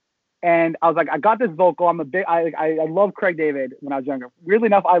cable. And I was like, I got this vocal. I love Craig David when I was younger. Weirdly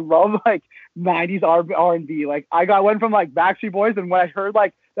enough, I love like 90s R&B. Like I went from like Backstreet Boys, and when I heard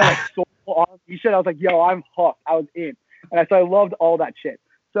like that like soulful R&B shit, I was like, yo, I'm hooked. I was in. And so I loved all that shit.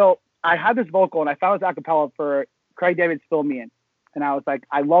 So I had this vocal and I found this acapella for Craig David's Fill Me In. And I was like,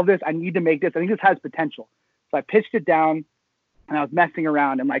 I love this. I need to make this. I think this has potential. So I pitched it down and I was messing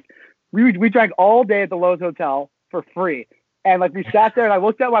around. And like, we drank all day at the Lowe's Hotel for free. And like, we sat there and I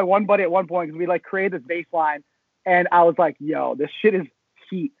looked at my one buddy at one point because we like created this bass line. And I was like, yo, this shit is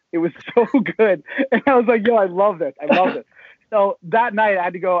heat. It was so good. And I was like, yo, I love this. I love this. So that night I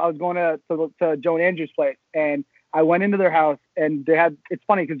was going to Joe and Andrew's place. And I went into their house and it's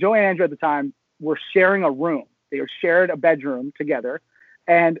funny because Joe and Andrew at the time were sharing a room. They shared a bedroom together.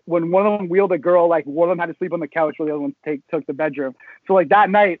 And when one of them wheeled a girl, like one of them had to sleep on the couch while the other one took the bedroom. So like that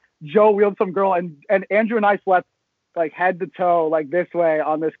night, Joe wheeled some girl and Andrew and I slept like head to toe, like this way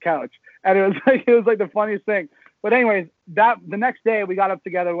on this couch. And it was like the funniest thing. But anyways, the next day we got up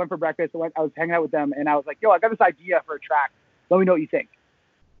together, went for breakfast. I was hanging out with them and I was like, yo, I got this idea for a track. Let me know what you think.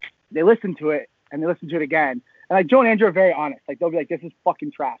 They listened to it and they listen to it again. And like Joe and Andrew are very honest. Like they'll be like, "This is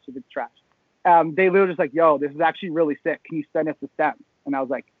fucking trash if it's trash." They literally just like, "Yo, this is actually really sick. Can you send us the stems?" And I was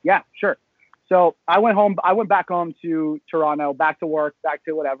like, "Yeah, sure." So I went home. I went back home to Toronto, back to work, back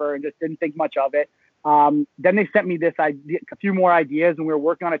to whatever, and just didn't think much of it. Then they sent me this idea, a few more ideas, and we were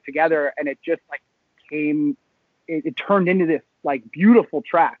working on it together. And it just like came. It turned into this like beautiful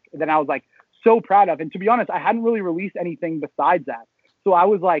track that I was like so proud of. And to be honest, I hadn't really released anything besides that. So I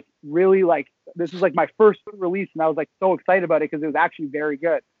was like really like, this is like my first release, and I was like so excited about it because it was actually very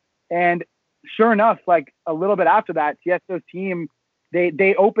good. And sure enough, like a little bit after that, Tiesto's team,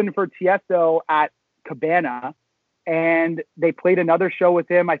 they opened for Tiesto at Cabana, and they played another show with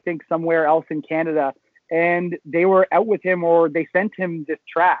him, I think somewhere else in Canada, and they were out with him, or they sent him this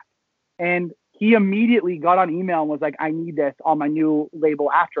track, and he immediately got on email and was like, "I need this on my new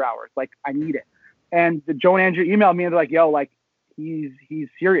label After Hours. Like, I need it." And the Joe and Andrew emailed me and they're like, "Yo, like he's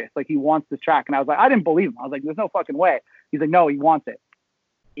serious. Like he wants this track." And I was like, I didn't believe him. I was like, "There's no fucking way." He's like, "No, he wants it."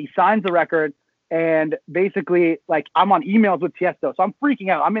 He signs the record, and basically like I'm on emails with Tiesto. So I'm freaking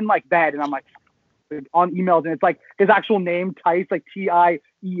out. I'm in like bed and I'm like on emails, and it's like his actual name, Tice, like Ties.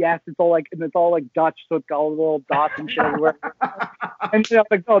 It's all like, and it's all like Dutch, so it's got all the little dots and shit everywhere. And I was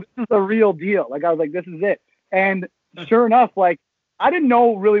like, "Oh, this is the real deal." Like I was like, "This is it." And sure enough, like I didn't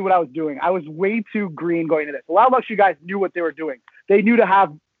know really what I was doing. I was way too green going into this. The Loud Luxury guys knew what they were doing. They knew to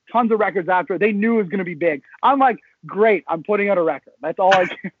have tons of records after. They knew it was going to be big. I'm like, great, I'm putting out a record. That's all I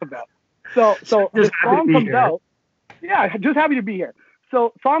care about. So the song comes out. Yeah, just happy to be here.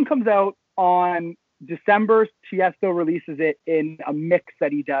 So song comes out on December. Tiesto releases it in a mix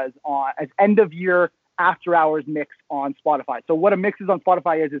that he does on as end of year After Hours mix on Spotify. So what a mix is on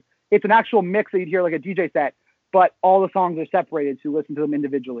Spotify is it's an actual mix that you'd hear like a DJ set, but all the songs are separated, so you listen to them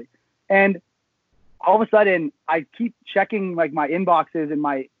individually. And all of a sudden, I keep checking like my inboxes and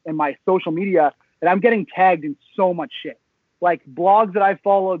my social media, and I'm getting tagged in so much shit. Like blogs that I've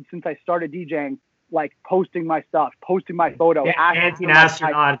followed since I started DJing, like posting my stuff, posting my photo, Dancing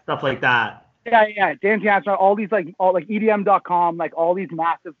Astronaut, stuff like that. Yeah, Dancing Astronaut, all these like EDM.com, like all these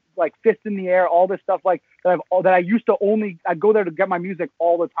massive like fists in the air, all this stuff like that I used to I'd go there to get my music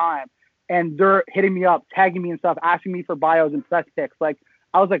all the time, and they're hitting me up, tagging me and stuff, asking me for bios and press pics. Like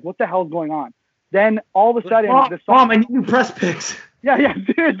I was like, what the hell's going on? Then all of a sudden, the song, Mom, I need new press pics. Yeah,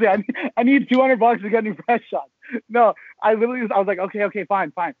 seriously, I need $200 to get new press shots. No, I was like, okay,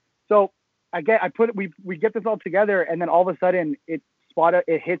 fine. So we get this all together, and then all of a sudden it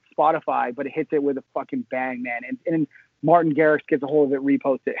hits Spotify, but it hits it with a fucking bang, man. And Martin Garrix gets a hold of it,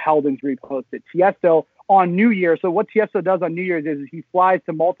 reposts it. Heldens reposts it. Tiesto on New Year. So what Tiesto does on New Year's is he flies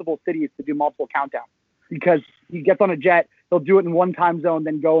to multiple cities to do multiple countdowns, because he gets on a jet. He'll do it in one time zone,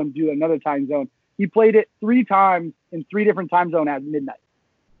 then go and do another time zone. He played it 3 times in 3 different time zones at midnight.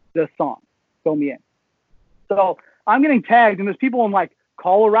 The song, Fill Me In. So I'm getting tagged, and there's people in like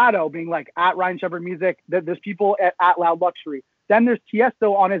Colorado being like at Ryan Shepherd Music. There's people at Loud Luxury. Then there's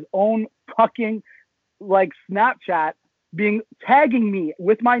Tiesto on his own fucking like Snapchat tagging me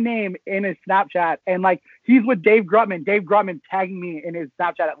with my name in his Snapchat, and like he's with Dave Grutman tagging me in his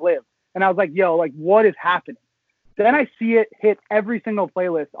Snapchat at Live. And I was like, yo, like what is happening? Then I see it hit every single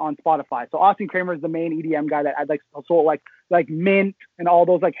playlist on Spotify. So Austin Kramer is the main EDM guy that I'd like sold like Mint and all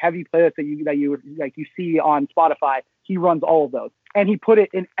those like heavy playlists that you see on Spotify. He runs all of those, and he put it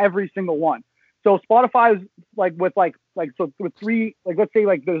in every single one. So Spotify is like with with 3, like let's say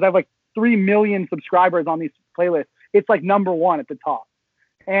like I have like 3 million subscribers on these playlists. It's like number 1 at the top.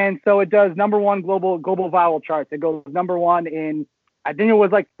 And so it does number 1 global viral charts. It goes number 1 in, I think it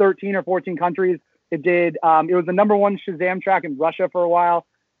was like 13 or 14 countries. It did. It was the number 1 Shazam track in Russia for a while.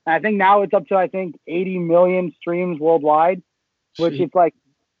 And I think now it's up to, 80 million streams worldwide, which is like,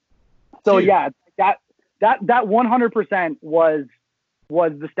 so Jeez. Yeah, that 100% was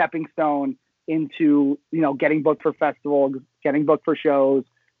the stepping stone into, getting booked for festivals, getting booked for shows,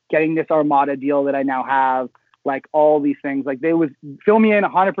 getting this Armada deal that I now have, like all these things. Like Fill Me In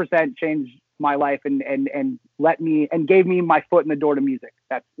 100% changed my life and gave me my foot in the door to music.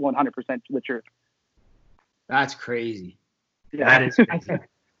 That's 100% the truth. That's crazy. Yeah. That is crazy.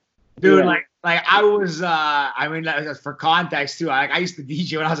 Dude, yeah. like I was, for context too, I used to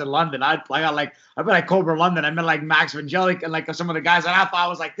DJ when I was in London. I'd been like Cobra London. I met like Max Vangelic and like some of the guys, and I thought I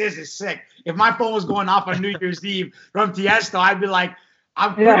was like, this is sick. If my phone was going off on New Year's Eve from Tiesto, I'd be like,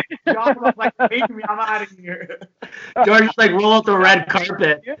 I'm like, taking me, I'm out of here. George just like roll out the red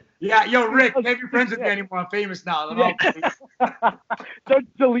carpet. Yeah, yo, Rick, can't be friends with me anymore. I'm famous now. Start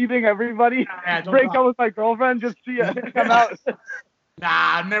deleting everybody. Break up with my girlfriend. Just see it come out. Nah,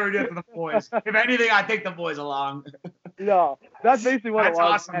 I never did it for the boys. If anything, I take the boys along. No, That's basically what That's it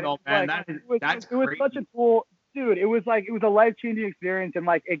was. awesome, Man. though, man. That's it was crazy. such a cool, dude. It was a life-changing experience, and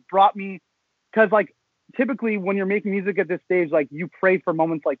like it brought me, because like typically when you're making music at this stage, like you pray for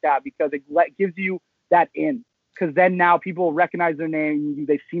moments like that because it gives you that in. Because then now people recognize their name,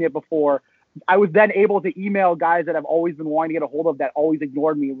 they've seen it before. I was then able to email guys that I've always been wanting to get a hold of that always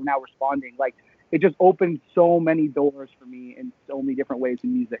ignored me were now responding. Like it just opened so many doors for me in so many different ways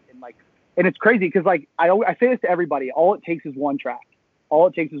in music, and it's crazy because like I say this to everybody, all it takes is one track. All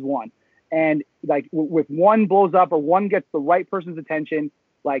it takes is one. And like with one blows up or one gets the right person's attention,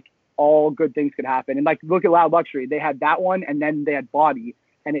 like all good things could happen. And like look at Loud Luxury. They had that one and then they had Body.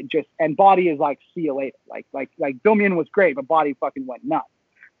 And Body is like, see you later. Like Bill Meehan was great, but Body fucking went nuts.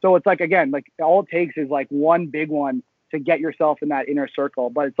 So it's like, again, like all it takes is like one big one to get yourself in that inner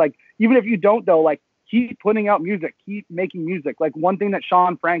circle. But it's like, even if you don't though, like keep putting out music, keep making music. Like one thing that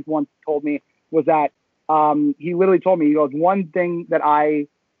Sean Frank once told me was that he literally told me, he goes, one thing that I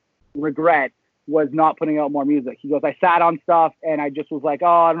regret was not putting out more music. He goes, I sat on stuff and I just was like, oh,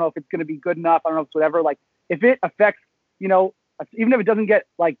 I don't know if it's going to be good enough. I don't know if it's whatever. Like if it affects, even if it doesn't get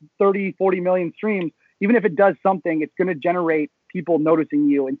like 30, 40 million streams, even if it does something, it's going to generate people noticing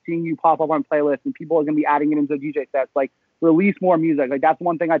you and seeing you pop up on playlists, and people are going to be adding it into DJ sets. Like release more music. Like that's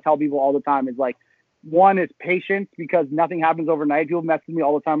one thing I tell people all the time is like, one is patience, because nothing happens overnight. People message me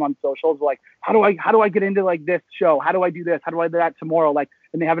all the time on socials like, how do I get into like this show? How do I do this? How do I do that tomorrow? Like,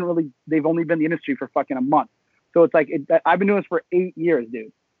 and they've only been in the industry for fucking a month. So it's like, I've been doing this for 8 years,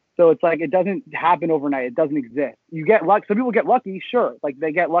 dude. So it's like, it doesn't happen overnight. It doesn't exist. You get luck. Some people get lucky. Sure. Like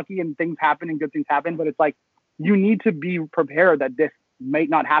they get lucky and things happen and good things happen, but it's like, you need to be prepared that this might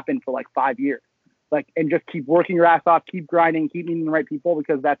not happen for like 5 years. Like, and just keep working your ass off, keep grinding, keep meeting the right people,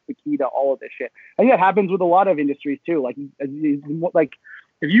 because that's the key to all of this shit. I think that happens with a lot of industries too. Like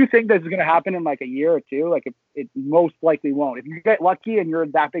if you think this is going to happen in like a year or two, like it most likely won't. If you get lucky and you're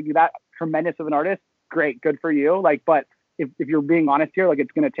that big, that tremendous of an artist, great, good for you. Like, but if you're being honest here, like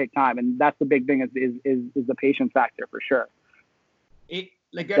it's going to take time. And that's the big thing is the patience factor for sure.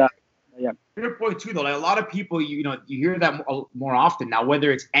 Yeah. Fair point too, though. Like a lot of people, you hear that more often now.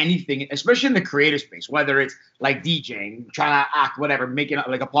 Whether it's anything, especially in the creative space, whether it's like DJing, trying to act, whatever, making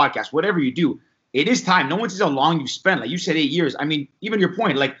like a podcast, whatever you do, it is time. No one sees how long you spent. Like you said, 8 years. I mean, even your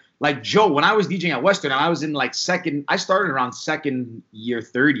point, like Joe, when I was DJing at Western, I was in like I started around second year,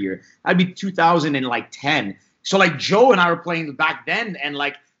 third year. That'd be 2010. So like Joe and I were playing back then, and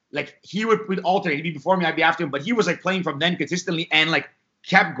like he would alternate. He'd be before me, I'd be after him, but he was like playing from then consistently and like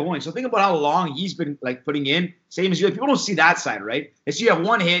kept going. So think about how long he's been like putting in. Same as you. Like, people don't see that side, right? They see you have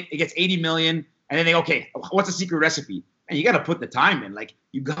one hit, it gets 80 million, and then okay, what's the secret recipe? And you got to put the time in. Like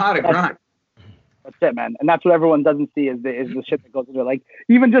you got to grind. That's it, man. And that's what everyone doesn't see is the shit that goes into it. Like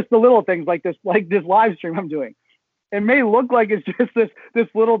even just the little things like this live stream I'm doing. It may look like it's just this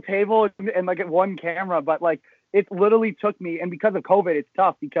little table and like one camera, but like it literally took me. And because of COVID, it's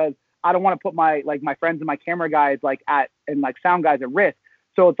tough because I don't want to put my friends and my camera guys and sound guys at risk.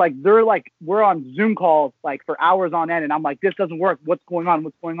 So it's like we're on Zoom calls like for hours on end, and I'm like, this doesn't work. What's going on?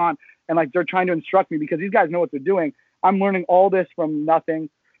 And like they're trying to instruct me because these guys know what they're doing. I'm learning all this from nothing.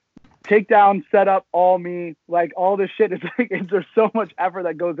 Takedown, setup, all me. Like all this shit is like there's so much effort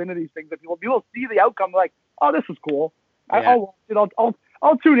that goes into these things that people see the outcome like, oh, this is cool. Yeah. I'll watch it.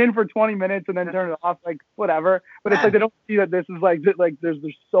 I'll tune in for 20 minutes and then turn it off, like whatever. But it's like they don't see that this is like there's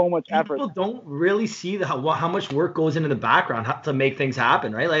so much effort. People don't really see how much work goes into the background to make things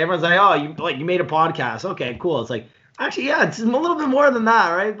happen, right? Like everyone's like, oh, you made a podcast, okay, cool. It's like actually, yeah, it's a little bit more than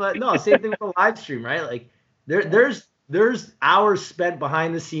that, right? But no, same thing with a live stream, right? Like there's hours spent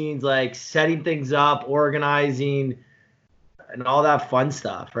behind the scenes, like setting things up, organizing, and all that fun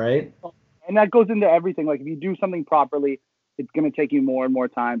stuff, right? And that goes into everything. Like if you do something properly, it's going to take you more and more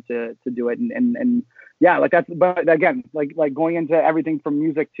time to do it. And yeah, like that's, but again, like going into everything from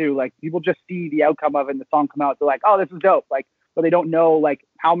music too, like people just see the outcome of it and the song come out. They're like, oh, this is dope. Like, but they don't know like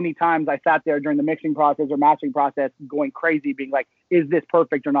how many times I sat there during the mixing process or mastering process going crazy, being like, is this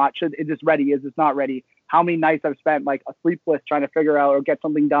perfect or not? Is this ready? Is this not ready? How many nights I've spent like a sleepless trying to figure out or get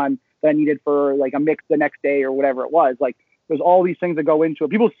something done that I needed for like a mix the next day or whatever it was. Like there's all these things that go into it.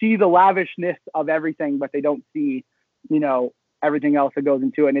 People see the lavishness of everything, but they don't see, everything else that goes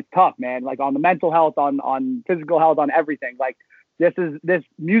into it. And it's tough, man. Like on the mental health, on physical health, on everything. Like this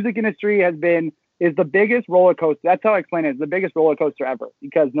music industry is the biggest roller coaster. That's how I explain it. It's the biggest roller coaster ever,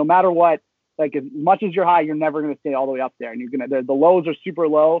 because no matter what, like as much as you're high, you're never going to stay all the way up there. And the lows are super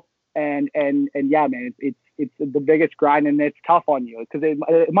low. And yeah, man, it's the biggest grind, and it's tough on you because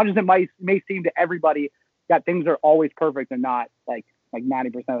as much as it may seem to everybody that things are always perfect, they're not like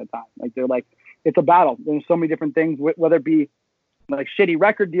 90% of the time. Like they're like, it's a battle. There's so many different things, whether it be like shitty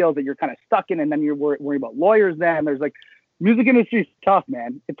record deals that you're kind of stuck in, and then you're worried about lawyers. Then there's like, music industry is tough,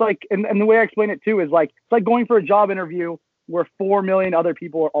 man. It's like, and the way I explain it too is like, it's like going for a job interview where 4 million other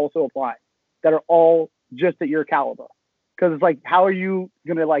people are also applying that are all just at your caliber. Because it's like, how are you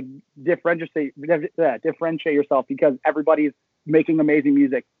gonna like differentiate yourself, because everybody's making amazing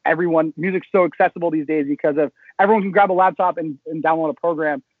music. Music's so accessible these days because of everyone can grab a laptop and download a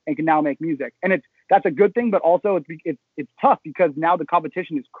program and can now make music. And that's a good thing, but also it's tough because now the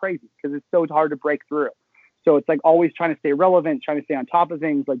competition is crazy because it's so hard to break through. So it's like always trying to stay relevant, trying to stay on top of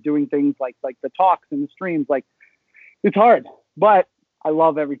things, like doing things like the talks and the streams. Like, it's hard, but I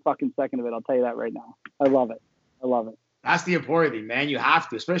love every fucking second of it. I'll tell you that right now. I love it. That's the important thing, man. You have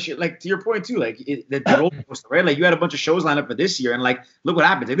to, especially like to your point too, like the roller coaster, right? Like you had a bunch of shows lined up for this year, and like look what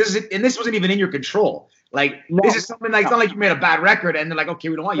happens. Like, this wasn't even in your control. Like this is something like it's not like you made a bad record and they're like, okay,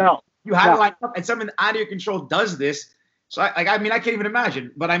 we don't want you. You had it lined up, and something out of your control does this. So I can't even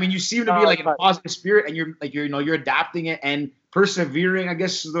imagine. But I mean, you seem to be like in a positive spirit, and you're adapting it and persevering. I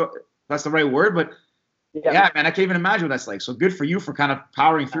guess that's the right word, but. Yeah, man, I can't even imagine what that's like. So good for you for kind of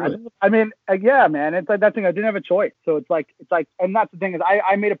powering through it. I mean, yeah, man, it's like that thing. I didn't have a choice. So it's like, and that's the thing is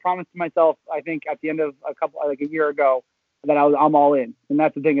I made a promise to myself, I think at the end of a year ago, that I'm all in. And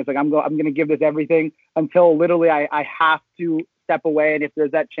that's the thing is like, I'm going to give this everything until literally I have to step away. And if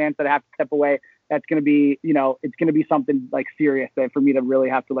there's that chance that I have to step away, that's going to be, it's going to be something like serious that for me to really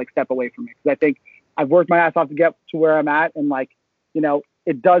have to like step away from it. Cause I think I've worked my ass off to get to where I'm at. And like,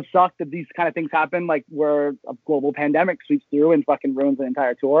 it does suck that these kind of things happen, like where a global pandemic sweeps through and fucking ruins the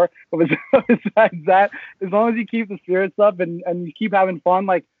entire tour. But besides that, as long as you keep the spirits up and you keep having fun,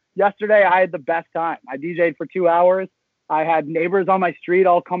 like yesterday I had the best time. I DJ'd for 2 hours. I had neighbors on my street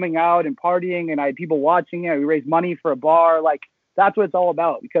all coming out and partying, and I had people watching it. We raised money for a bar. Like, that's what it's all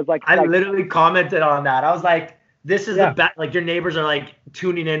about. Because I literally commented on that. I was like, this is the best. Like, your neighbors are like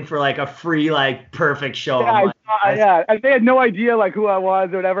tuning in for like a free, like perfect show. Yeah, and they had no idea like who I was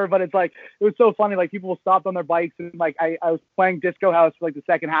or whatever, but it's like, it was so funny. Like, people stopped on their bikes, and like I was playing Disco House for like the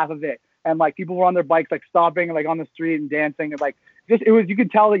second half of it, and like people were on their bikes like stopping and like on the street and dancing, and like you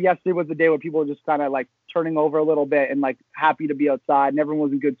could tell that yesterday was the day where people were just kind of like turning over a little bit and like happy to be outside, and everyone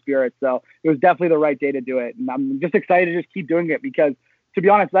was in good spirits. So it was definitely the right day to do it, and I'm just excited to just keep doing it because, to be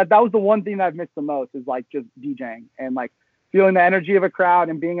honest, that was the one thing that I've missed the most is like just DJing and like feeling the energy of a crowd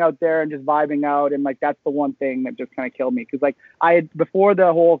and being out there and just vibing out. And like, that's the one thing that just kind of killed me. Cause like before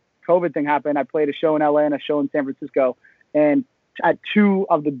the whole COVID thing happened, I played a show in LA and a show in San Francisco, and at two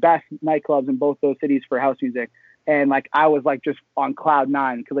of the best nightclubs in both those cities for house music. And like, I was like just on cloud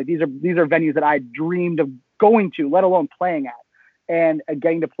nine. Cause like, these are venues that I dreamed of going to, let alone playing at. And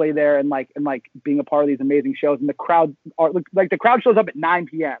getting to play there and being a part of these amazing shows. And the crowd shows up at 9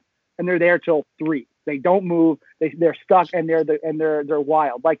 p.m. and they're there till 3. They don't move. They're stuck and they're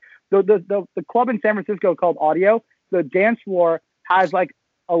wild. Like the club in San Francisco called Audio, the dance floor has like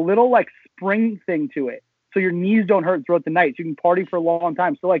a little like spring thing to it. So your knees don't hurt throughout the night. So you can party for a long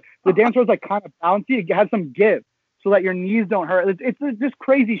time. So like the dance floor is like kind of bouncy. It has some give so that your knees don't hurt. It's just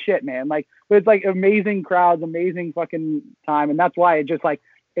crazy shit, man. Like, but it's like amazing crowds, amazing fucking time. And that's why it just like,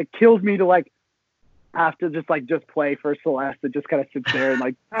 it kills me to like have to just play for Celeste that just kind of sits there and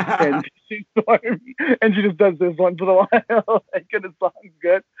like, and she just does this once in a while. Like, and the song's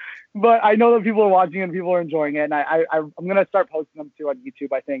good. But I know that people are watching and people are enjoying it. And I'm going to start posting them too on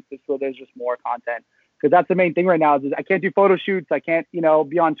YouTube, I think, just so there's just more content. Because that's the main thing right now is I can't do photo shoots. I can't, be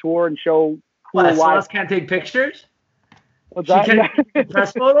on tour and show cool live. Celeste can't take pictures? What's that? She can't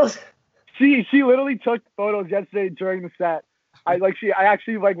press photos? She literally took photos yesterday during the set. I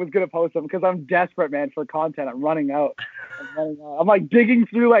actually was gonna post them because I'm desperate, man, for content. I'm running out. I'm like digging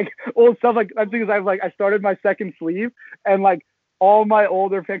through like old stuff. Like I think I started my second sleeve and like all my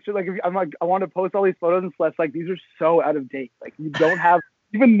older pictures. Like I'm like I want to post all these photos and stuff. Like these are so out of date. Like you don't have.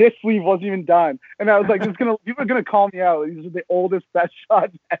 Even this sleeve wasn't even done. And I was like, people are going to call me out. These are the oldest, best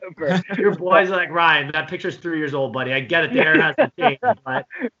shots ever. Your boys are like, Ryan, that picture's 3 years old, buddy. I get it. The hair hasn't changed. But...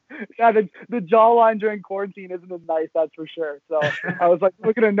 Yeah, the jawline during quarantine isn't as nice, that's for sure. So I was like,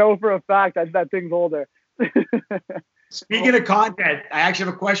 we're going to know for a fact that thing's older. Speaking of content, I actually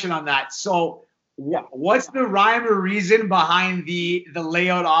have a question on that. So what's the rhyme or reason behind the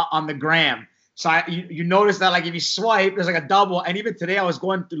layout on the gram? So you notice that like if you swipe, there's like a double. And even today I was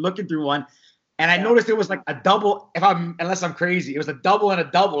looking through one, and I noticed it was like a double. Unless I'm crazy, it was a double and a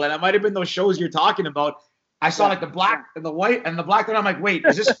double. And it might have been those shows you're talking about. I saw like the black and the white and the black. And I'm like, wait,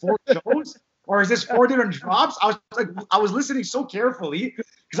 is this 4 shows or is this 4 different drops? I was listening so carefully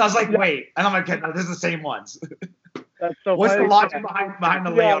because I was like, wait, and I'm like, no, this is the same ones. That's so What's funny. the logic behind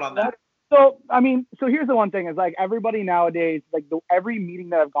the layout on that? So I mean, so here's the one thing is like everybody nowadays, like every meeting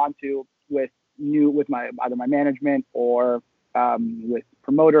that I've gone to with my either my management or with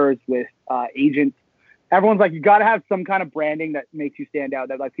promoters, with agents, everyone's like, you got to have some kind of branding that makes you stand out.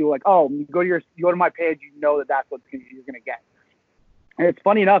 That like people are like, oh, you go to my page, you know that that's what you're gonna get. And it's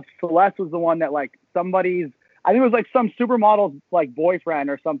funny enough, Celeste was the one that like I think it was like some supermodel's like boyfriend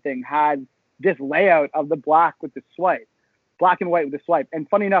or something had this layout of the black and white with the swipe. And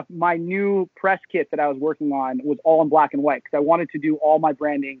funny enough, my new press kit that I was working on was all in black and white because I wanted to do all my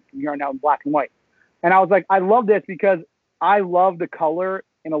branding from here on out in black and white. And I was like, I love this because I love the color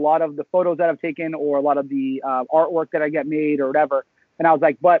in a lot of the photos that I've taken or a lot of the artwork that I get made or whatever. And I was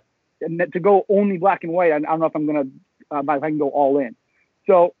like, but to go only black and white, I don't know if I'm going to, if I can go all in.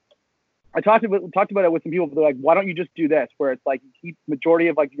 So I talked about it with some people. They're like, why don't you just do this where it's like you keep majority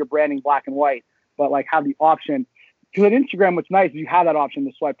of like your branding black and white, but like have the option. Because at Instagram, what's nice is you have that option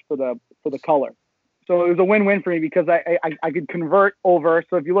to swipe for the color. So it was a win-win for me because I could convert over.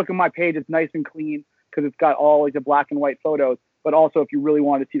 So if you look at my page, it's nice and clean because it's got all like the black and white photos. But also, if you really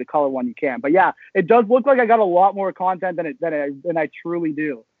want to see the color one, you can. But yeah, it does look like I got a lot more content than I truly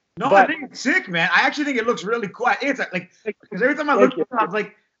do. No, but, I think it's sick, man. I actually think it looks really cool. It's like because every time I look at it, I was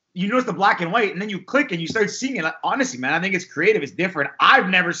like, you notice the black and white, and then you click and you start seeing it. Like, honestly, man, I think it's creative. It's different. I've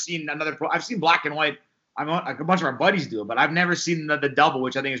never seen another pro. I've seen black and white. Like a bunch of our buddies do, but I've never seen the double,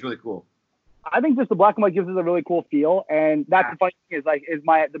 which I think is really cool. I think just the black and white gives us a really cool feel, and that's the funny thing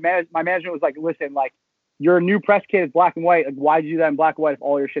my management was like, listen, like your new press kit is black and white. Like, why'd you do that in black and white if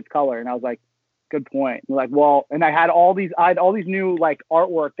all your shit's color? And I was like, good point. And like, well, and I had all these new like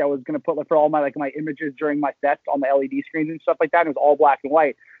artwork that I was gonna put like for all my images during my sets on the LED screens and stuff like that. And it was all black and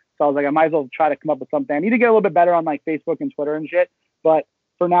white. So I was like, I might as well try to come up with something. I need to get a little bit better on like Facebook and Twitter and shit, but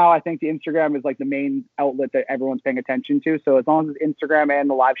for now, I think the Instagram is like the main outlet that everyone's paying attention to. So as long as it's Instagram and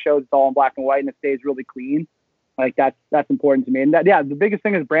the live shows, it's all in black and white and it stays really clean. Like that's important to me. And the biggest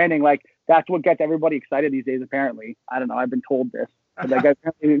thing is branding. Like that's what gets everybody excited these days. Apparently, I don't know. I've been told this. But, like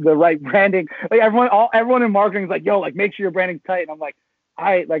the right branding. Like everyone in marketing is like, yo, like make sure your branding's tight. And I'm like,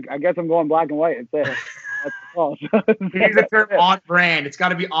 I guess I'm going black and white. It's it. That's false. You use the term on brand. It's got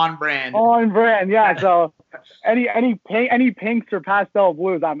to be on brand. On brand, yeah. So any pinks or pastel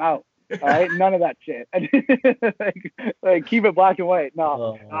blues, I'm out. All right, none of that shit. like keep it black and white.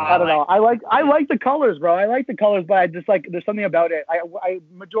 No, I don't know. I like the colors, bro. I like the colors, but I just like there's something about it. I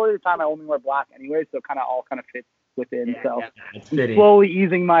majority of the time I only wear black anyway, so all kind of fits within. So I'm slowly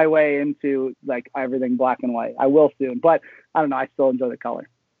easing my way into like everything black and white. I will soon, but I don't know. I still enjoy the color.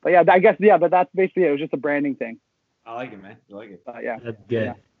 But yeah, I guess but that's basically it. It was just a branding thing. I like it, man. I like it. Yeah, that's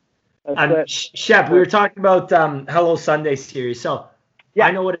good. Yeah. Shep, we were talking about Hello Sunday series. So yeah,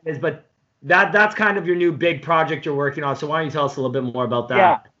 I know what it is, but that's kind of your new big project you're working on. So why don't you tell us a little bit more about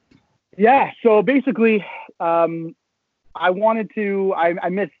that? Yeah. So basically, I wanted to. I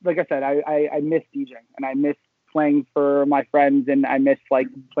miss, like I said, I miss DJing and I miss playing for my friends and I miss like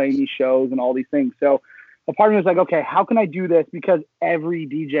playing these shows and all these things. So a part of me was like, okay, how can I do this? Because every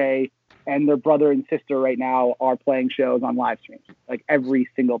DJ and their brother and sister right now are playing shows on live streams. Like every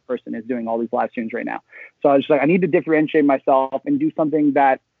single person is doing all these live streams right now. So I was just like, I need to differentiate myself and do something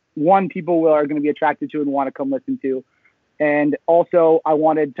that people are going to be attracted to and want to come listen to. And also I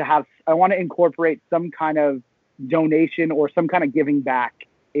want to incorporate some kind of donation or some kind of giving back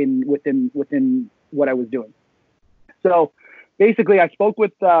within what I was doing. So basically, I spoke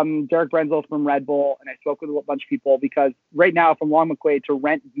with Derek Brenzel from Red Bull, and I spoke with a bunch of people because right now from Long McQuaid to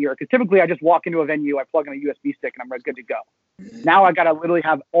rent gear, because typically I just walk into a venue, I plug in a USB stick, and I'm good to go. Now I got to literally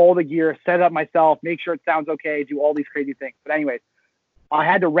have all the gear, set it up myself, make sure it sounds okay, do all these crazy things. But anyways, I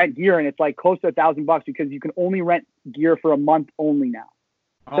had to rent gear, and it's like close to $1,000 because you can only rent gear for a month only now.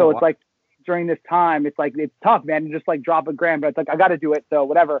 So it's like during this time, it's tough, man, to just like drop $1,000, but it's like I got to do it, so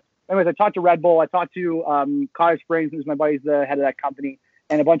whatever. Anyways, I talked to Red Bull. I talked to Cottage Springs, who's my buddy's the head of that company,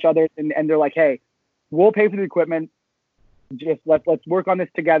 and a bunch of others. And they're like, hey, we'll pay for the equipment. Just let's work on this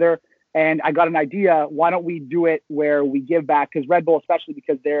together. And I got an idea. Why don't we do it where we give back? Because Red Bull, especially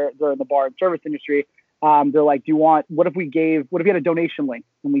because they're in the bar and service industry, they're like, what if we had a donation link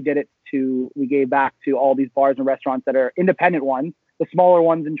and we gave back to all these bars and restaurants that are independent ones, the smaller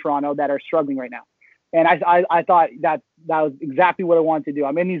ones in Toronto that are struggling right now. And I thought that was exactly what I wanted to do.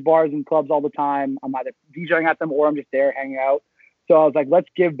 I'm in these bars and clubs all the time. I'm either DJing at them or I'm just there hanging out. So I was like, let's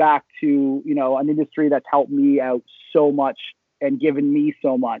give back to, an industry that's helped me out so much and given me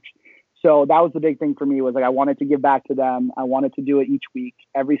so much. So that was the big thing for me was like, I wanted to give back to them. I wanted to do it each week,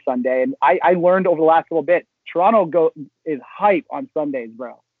 every Sunday. And I learned over the last little bit, Toronto is hype on Sundays,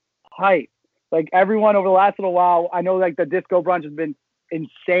 bro. Hype. Like everyone over the last little while, I know like the disco brunch has been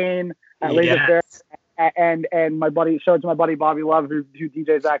insane. at Laser Fair. Yes. And my buddy, shout out to my buddy Bobby Love, who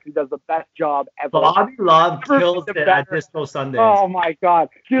DJs that. He does the best job ever. Bobby Love Never kills been it better. at Disco Sundays. Oh my God,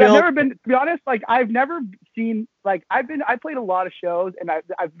 dude! Kills I've never been. To be honest, like I've never seen. Like I played a lot of shows, and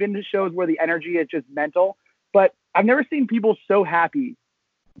I've been to shows where the energy is just mental. But I've never seen people so happy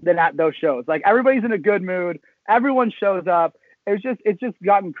than at those shows. Like everybody's in a good mood. Everyone shows up. It's just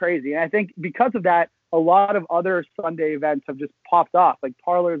gotten crazy. And I think because of that, a lot of other Sunday events have just popped off. Like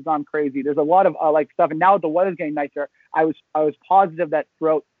Parlor's gone crazy. There's a lot of like stuff. And now that the weather's getting nicer, I was positive that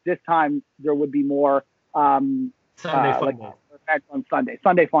throughout this time there would be more Sunday fun like days. events on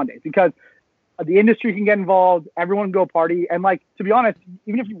Sunday fun days, because the industry can get involved. Everyone can go party. And like, to be honest,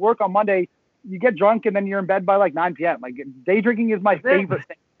 even if you work on Monday, you get drunk and then you're in bed by like 9 p.m. Like day drinking is my favorite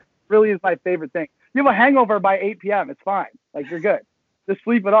thing. Really is my favorite thing. You have a hangover by 8 p.m. It's fine. Like you're good. Just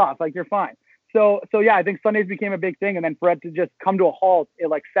sleep it off. Like you're fine. So yeah, I think Sundays became a big thing, and then for it to just come to a halt, it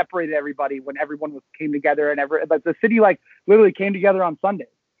like separated everybody when everyone came together, and like the city like literally came together on Sundays.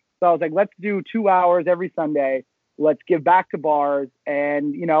 So I was like, let's do 2 hours every Sunday. Let's give back to bars,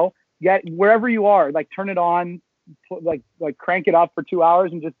 and get wherever you are, like turn it on, like crank it up for 2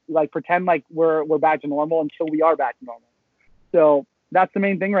 hours, and just like pretend like we're back to normal until we are back to normal. So that's the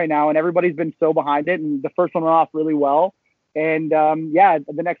main thing right now, and everybody's been so behind it. And the first one went off really well. And the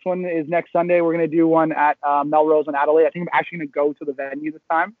next one is next Sunday. We're gonna do one at Melrose in Adelaide. I think I'm actually gonna go to the venue this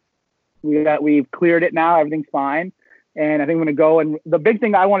time. We've cleared it now. Everything's fine, and I think I'm gonna go. And the big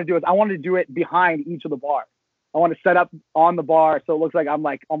thing I want to do is I want to do it behind each of the bars. I want to set up on the bar so it looks like I'm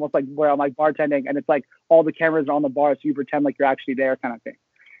like almost like where I'm like bartending, and it's like all the cameras are on the bar, so you pretend like you're actually there, kind of thing.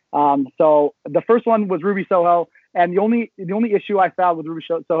 So the first one was Ruby Soho, and the only issue I found with Ruby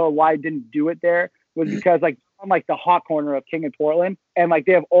Soho, why I didn't do it there, was because like on like the hot corner of King and Portland, and like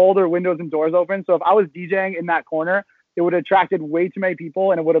they have all their windows and doors open. So if I was DJing in that corner, it would have attracted way too many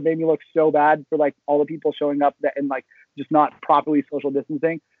people, and it would have made me look so bad for like all the people showing up and like just not properly social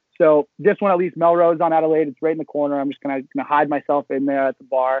distancing. So this one, at least Melrose on Adelaide, it's right in the corner. I'm just gonna hide myself in there at the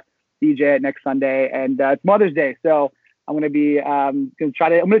bar, DJ it next Sunday, and it's Mother's Day, so I'm gonna be gonna try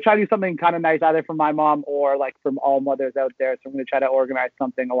to do something kind of nice, either from my mom or like from all mothers out there. So I'm gonna try to organize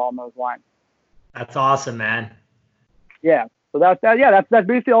something along those lines. That's awesome, man. Yeah. So that's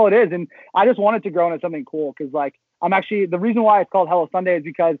basically all it is. And I just wanted to grow into something cool, because like the reason why it's called Hello Sunday is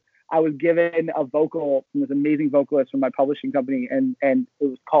because I was given a vocal from this amazing vocalist from my publishing company, and it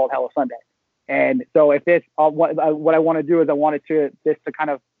was called Hello Sunday. And so if this what I want to do is I wanted this to kind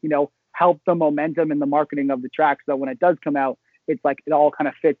of help the momentum and the marketing of the track, so when it does come out, it's like it all kind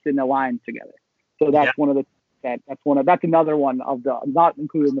of fits in the line together. So that's one of the that's another one of the, not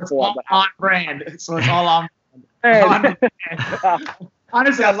including the four, but on brand. So it's all on brand.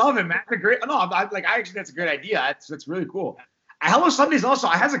 Honestly, I love it, man. That's a great. No, I actually, that's a great idea. That's really cool. Hello Sundays also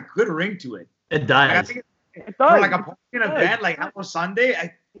has a good ring to it. It does. Like, I think it does. For like a event like Hello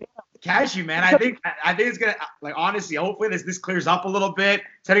Sunday, Cashew, man. I think it's gonna, like, honestly, hopefully this clears up a little bit.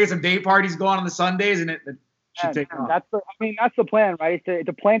 Try to get some day parties going on the Sundays, and it should take off. That's the plan, right?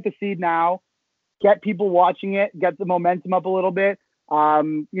 To plant the seed now, get people watching it, get the momentum up a little bit.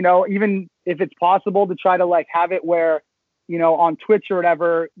 Even if it's possible to try to like have it where, on Twitch or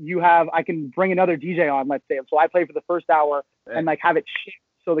whatever, I can bring another DJ on, let's say. So I play for the first hour and like have it shift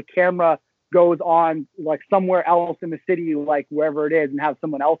so the camera goes on like somewhere else in the city, like wherever it is, and have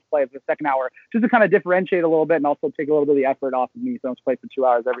someone else play for the second hour, just to kind of differentiate a little bit and also take a little bit of the effort off of me. So I don't play for 2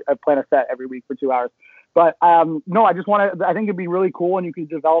 hours. I plan a set every week for 2 hours. But no, I think it'd be really cool, and you can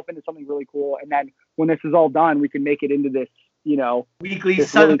develop into something really cool. And then when this is all done, we can make it into this, weekly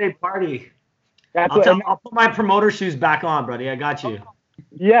Sunday party. I'll put my promoter shoes back on, buddy. I got you.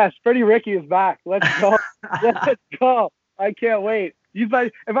 Yes, Freddie Ricky is back. Let's go. Let's go. I can't wait. If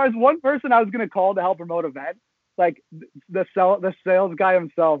I was one person I was gonna call to help promote events, like the sales guy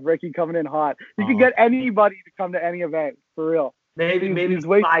himself, Ricky, coming in hot. You can get anybody to come to any event, for real. Maybe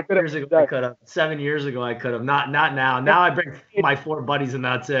 5 years ago I could have. 7 years ago I could have. Not now. Now I bring my 4 buddies and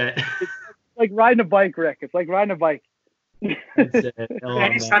that's it. It's like riding a bike, Rick. It's like riding a bike. That's it.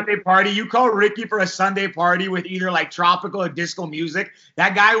 Any Sunday party, you call Ricky for a Sunday party with either like tropical or disco music.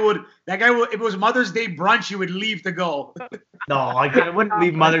 That guy would. If it was Mother's Day brunch, he would leave to go. No, I wouldn't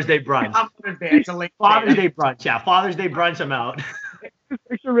leave Mother's Day brunch. Mother's Day, it's a late Father's Day brunch. Yeah, Father's Day brunch. I'm out.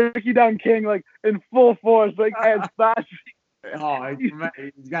 Picture Ricky down King like in full force, like as fast. Oh,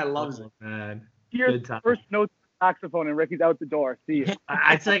 this guy loves it, man. Here's the first notes of the saxophone, and Ricky's out the door. See you.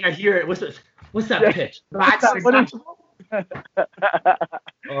 It's like I hear it. What's that pitch? The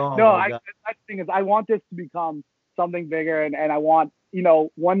thing is, I want this to become something bigger, and I want,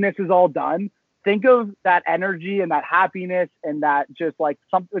 when this is all done, think of that energy and that happiness and that just like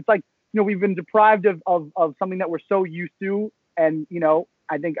something. It's like we've been deprived of something that we're so used to. And,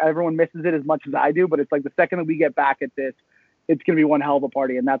 I think everyone misses it as much as I do, but it's like the second that we get back at this, it's going to be one hell of a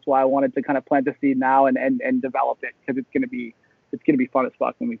party. And that's why I wanted to kind of plant the seed now and develop it, because it's going to be fun as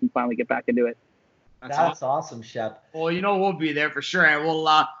fuck when we can finally get back into it. That's awesome, Shep. Well, we'll be there for sure, and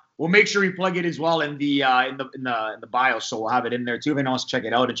we'll make sure we plug it as well in the bio, so we'll have it in there too if anyone wants to check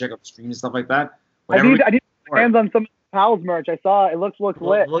it out and check out the stream and stuff like that. I need hands on some Pals merch. I saw it looks lit.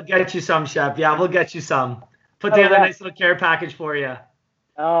 We'll get you some, Shep. Yeah, we'll get you some. Put together a nice little care package for you.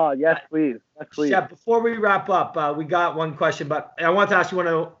 Oh, yes, please. Yes, please. Shep, before we wrap up, we got one question, but I want to ask you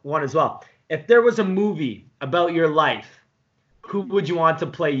one as well. If there was a movie about your life, who would you want to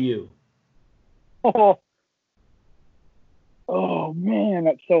play you? Oh man,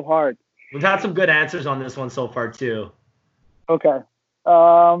 that's so hard. We've had some good answers on this one so far too. Okay.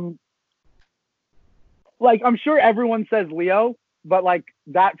 I'm sure everyone says Leo, but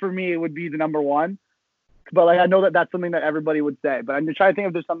that for me would be the number one. But I know that that's something that everybody would say. But I'm just trying to think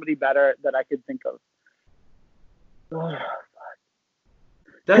if there's somebody better that I could think of.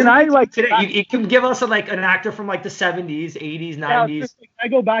 You can give us an actor from the 70s, 80s, 90s. Can I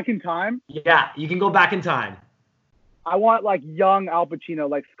go back in time? Yeah, you can go back in time. I want young Al Pacino,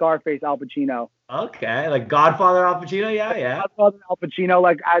 like Scarface Al Pacino. Okay, like Godfather Al Pacino, yeah. Godfather Al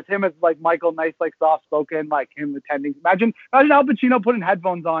Pacino, as him as Michael, nice, soft spoken, him attending. Imagine Al Pacino putting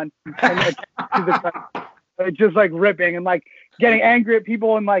headphones on and it's just ripping and getting angry at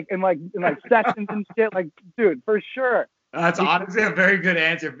people in sections and shit. Dude, for sure. That's honestly a very good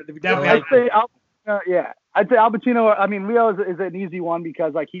answer. I'd say Al Pacino. I mean, Leo is an easy one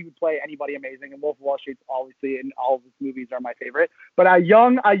because he would play anybody amazing, and Wolf of Wall Street, obviously, and all of his movies are my favorite. But a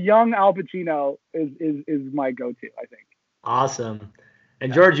young Al Pacino is my go-to, I think. Awesome.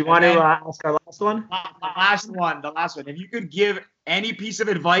 And George, you want to ask our last one? The last one. If you could give any piece of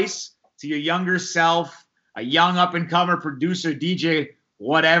advice to your younger self, a young up-and-comer producer, DJ,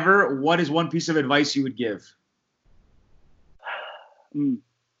 whatever, what is one piece of advice you would give? The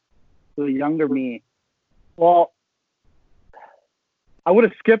younger me. Well, I would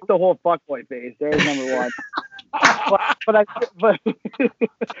have skipped the whole fuckboy phase. There's number one. but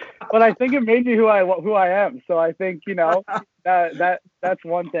I think it made me who I am. So I think that's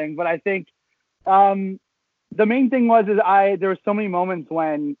one thing. But I think the main thing there were so many moments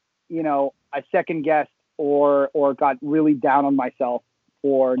when I second guessed or got really down on myself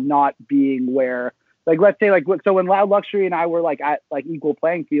for not being where. Let's say so when Loud Luxury and I were at equal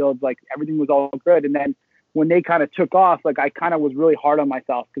playing fields, everything was all good, and then when they kind of took off, I kind of was really hard on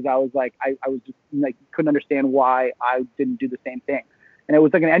myself because I was I was just couldn't understand why I didn't do the same thing, and it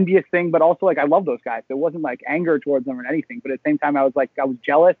was an envious thing, but also I love those guys. It wasn't anger towards them or anything, but at the same time I was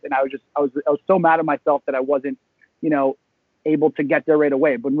jealous, and I was so mad at myself that I wasn't able to get there right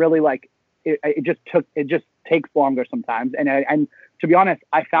away. But really it just takes longer sometimes, and to be honest,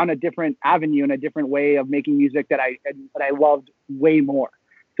 I found a different avenue and a different way of making music that I loved way more.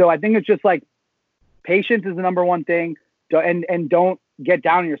 So I think it's just patience is the number one thing, and don't get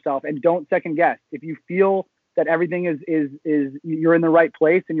down on yourself and don't second guess. If you feel that everything is you're in the right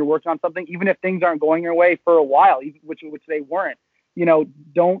place and you're working on something, even if things aren't going your way for a while, which they weren't,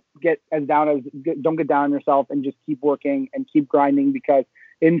 don't get down on yourself and just keep working and keep grinding, because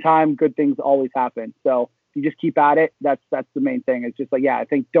in time, good things always happen. So you just keep at it. That's the main thing. It's just I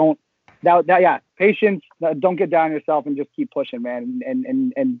think patience. Don't get down on yourself and just keep pushing, man.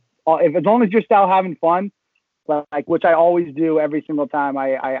 And if as long as you're still having fun, which I always do every single time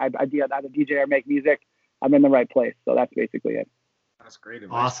I do either DJ or make music, I'm in the right place. So that's basically it. That's great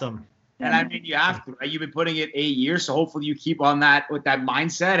advice. Awesome. And I mean, you have to, right? You've been putting it 8 years, so hopefully you keep on that with that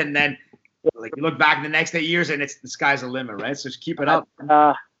mindset, and then you look back in the next 8 years and the sky's the limit, right? So just keep it up.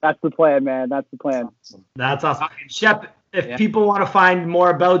 That's the plan, man. That's the plan. That's awesome. Shep, if people want to find more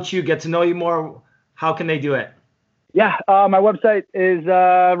about you, get to know you more, how can they do it? Yeah, my website is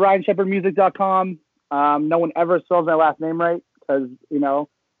ryanshepardmusic.com. No one ever spells my last name right because,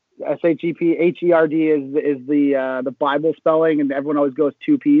 SHEPHERD is the Bible spelling, and everyone always goes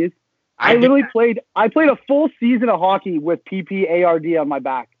 2 P's. I played a full season of hockey with PPARD on my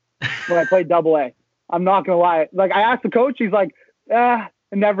back when I played AA. I'm not going to lie. I asked the coach, he's like,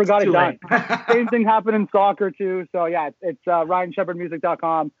 and never got it done. Same thing happened in soccer too. So yeah, it's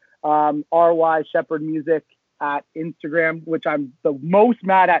ryanshepardmusic.com, RY Shepherd Music at Instagram, which I'm the most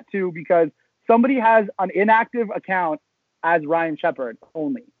mad at too, because somebody has an inactive account as Ryan Shepherd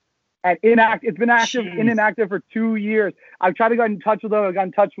only. And it's been inactive for 2 years. I've tried to get in touch with them. I've got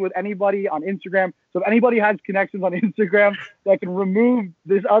in touch with anybody on Instagram. So if anybody has connections on Instagram that can remove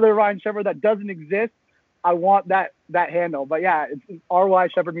this other Ryan Shepherd that doesn't exist, I want that handle. But yeah, it's RY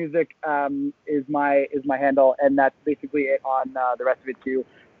Shepherd Music is my handle, and that's basically it on the rest of it too.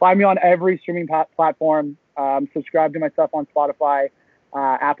 Find me on every streaming platform. Subscribe to my stuff on Spotify,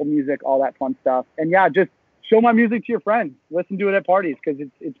 Apple Music, all that fun stuff. And yeah, just show my music to your friends. Listen to it at parties because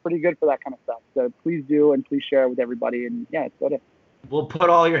it's pretty good for that kind of stuff. So please do, and please share it with everybody. And yeah, it's about it. We'll put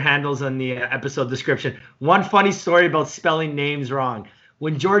all your handles in the episode description. One funny story about spelling names wrong.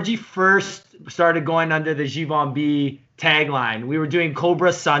 When Georgie first started going under the Givon B tagline, we were doing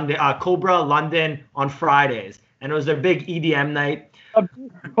Cobra London on Fridays, and it was their big EDM night.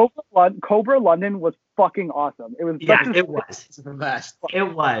 Cobra London was fucking awesome. It was it was the best.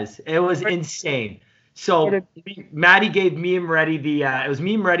 It was insane. So Maddie gave me and Reddy it was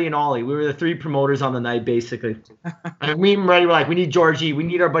me and Reddy and Ollie. We were the three promoters on the night, basically. And me and Reddy were like, we need Georgie, we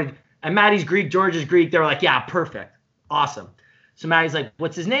need our buddy. And Maddie's Greek, George's Greek. They were like, yeah, perfect, awesome. So Maddie's like,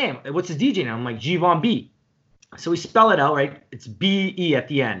 what's his name? What's his DJ name? I'm like, Givon B. So we spell it out, right? It's B-E at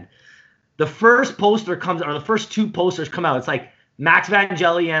the end. The first poster comes, or the first two posters come out. It's like Max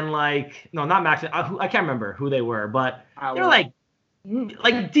Vangeli and no, not Max. I can't remember who they were, but they're like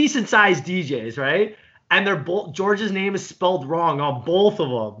decent sized DJs, right? And they're both, George's name is spelled wrong on both of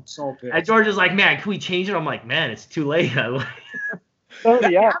them. So good. And George is like, man, can we change it? I'm like, man, it's too late. Oh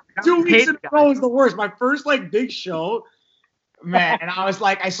yeah. 2 weeks in a row is the worst. My first big show, man. And I was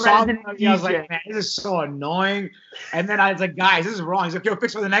like, I saw him. I was like, man, this is so annoying. And then I was like, guys, this is wrong. He's like, yo,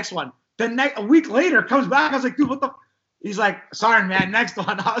 fix for the next one. A week later, comes back. I was like, dude, what the? He's like, sorry, man, next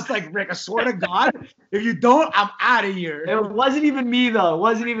one. I was like, Rick, I swear to God, if you don't, I'm out of here. It wasn't even me, though. It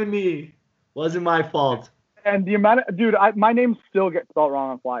wasn't even me. Wasn't my fault. And the amount of, dude, my name still gets spelled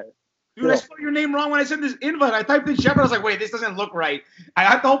wrong on flyers. Dude, I spelled your name wrong when I sent this invite. I typed in Shepard. I was like, wait, this doesn't look right. I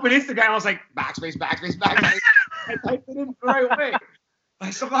had to open Instagram. I was like, backspace. I typed it in the right way.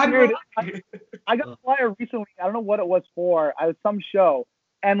 Dude, I got a flyer recently. I don't know what it was for. I was some show.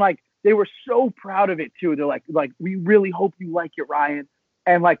 And they were so proud of it too. They're like, we really hope you like it, Ryan.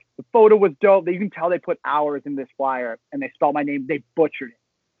 And the photo was dope. You can tell they put hours in this flyer, and they spelled my name. They butchered it.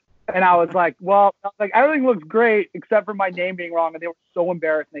 And I was like, everything looks great except for my name being wrong. And they were so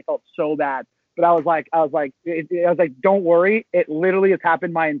embarrassed and they felt so bad. But I was like, don't worry. It literally has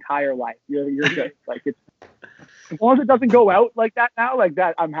happened my entire life. You're good. It's, as long as it doesn't go out like that now,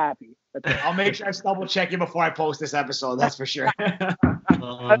 I'm happy. I'll make sure I double check you before I post this episode. That's for sure.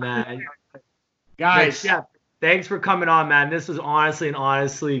 Oh man, guys, yeah, thanks for coming on, man. This was honestly,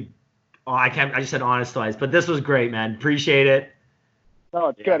 I just said honest twice, but this was great, man. Appreciate it. No,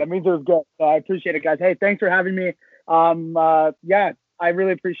 it's good. It means it was good. So I appreciate it, guys. Hey, thanks for having me. Yeah, I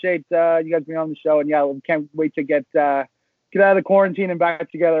really appreciate you guys being on the show, and yeah, we can't wait to get out of the quarantine and back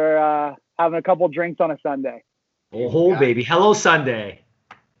together, having a couple drinks on a Sunday. Oh, baby. Hello, Sunday.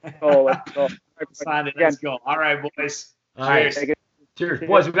 Oh, let's go. Sunday, let's go. All right, boys. All right. Cheers.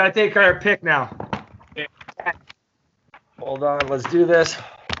 Boys, we got to take our pick now. Hold on. Let's do this.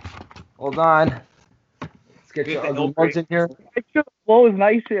 Hold on. Let's get your ugly mugs in here. The flow is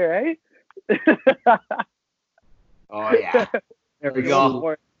nice here, eh? Oh, yeah. There we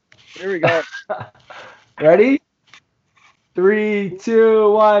go. Here we go. Ready? 3,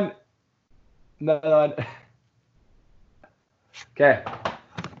 2, 1. Another one. Okay.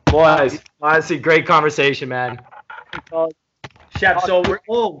 Boys, honestly, great conversation, man. Shep, so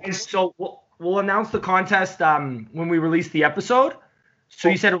we'll announce the contest when we release the episode. So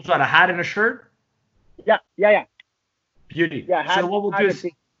you said it was on a hat and a shirt? Yeah. Beauty. Yeah, so what we'll do is,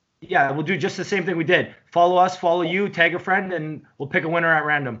 we'll do just the same thing we did. Follow us, follow you, tag a friend, and we'll pick a winner at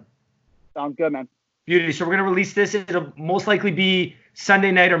random. Sounds good, man. Beauty. So we're going to release this. It'll most likely be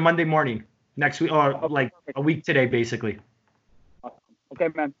Sunday night or Monday morning next week, or a week today, basically. Okay,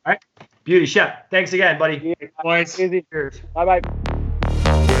 man. All right. Beauty. Shep, thanks again, buddy. Yeah, boys. Easy. Bye-bye.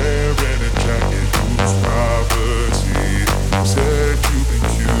 Wearing a jacket whose property said you've been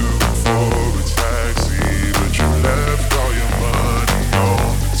queuing for a taxi, but you left all your money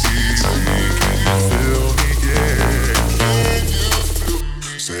on the TV. Can you feel me? Yeah.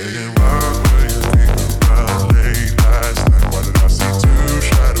 Saying why?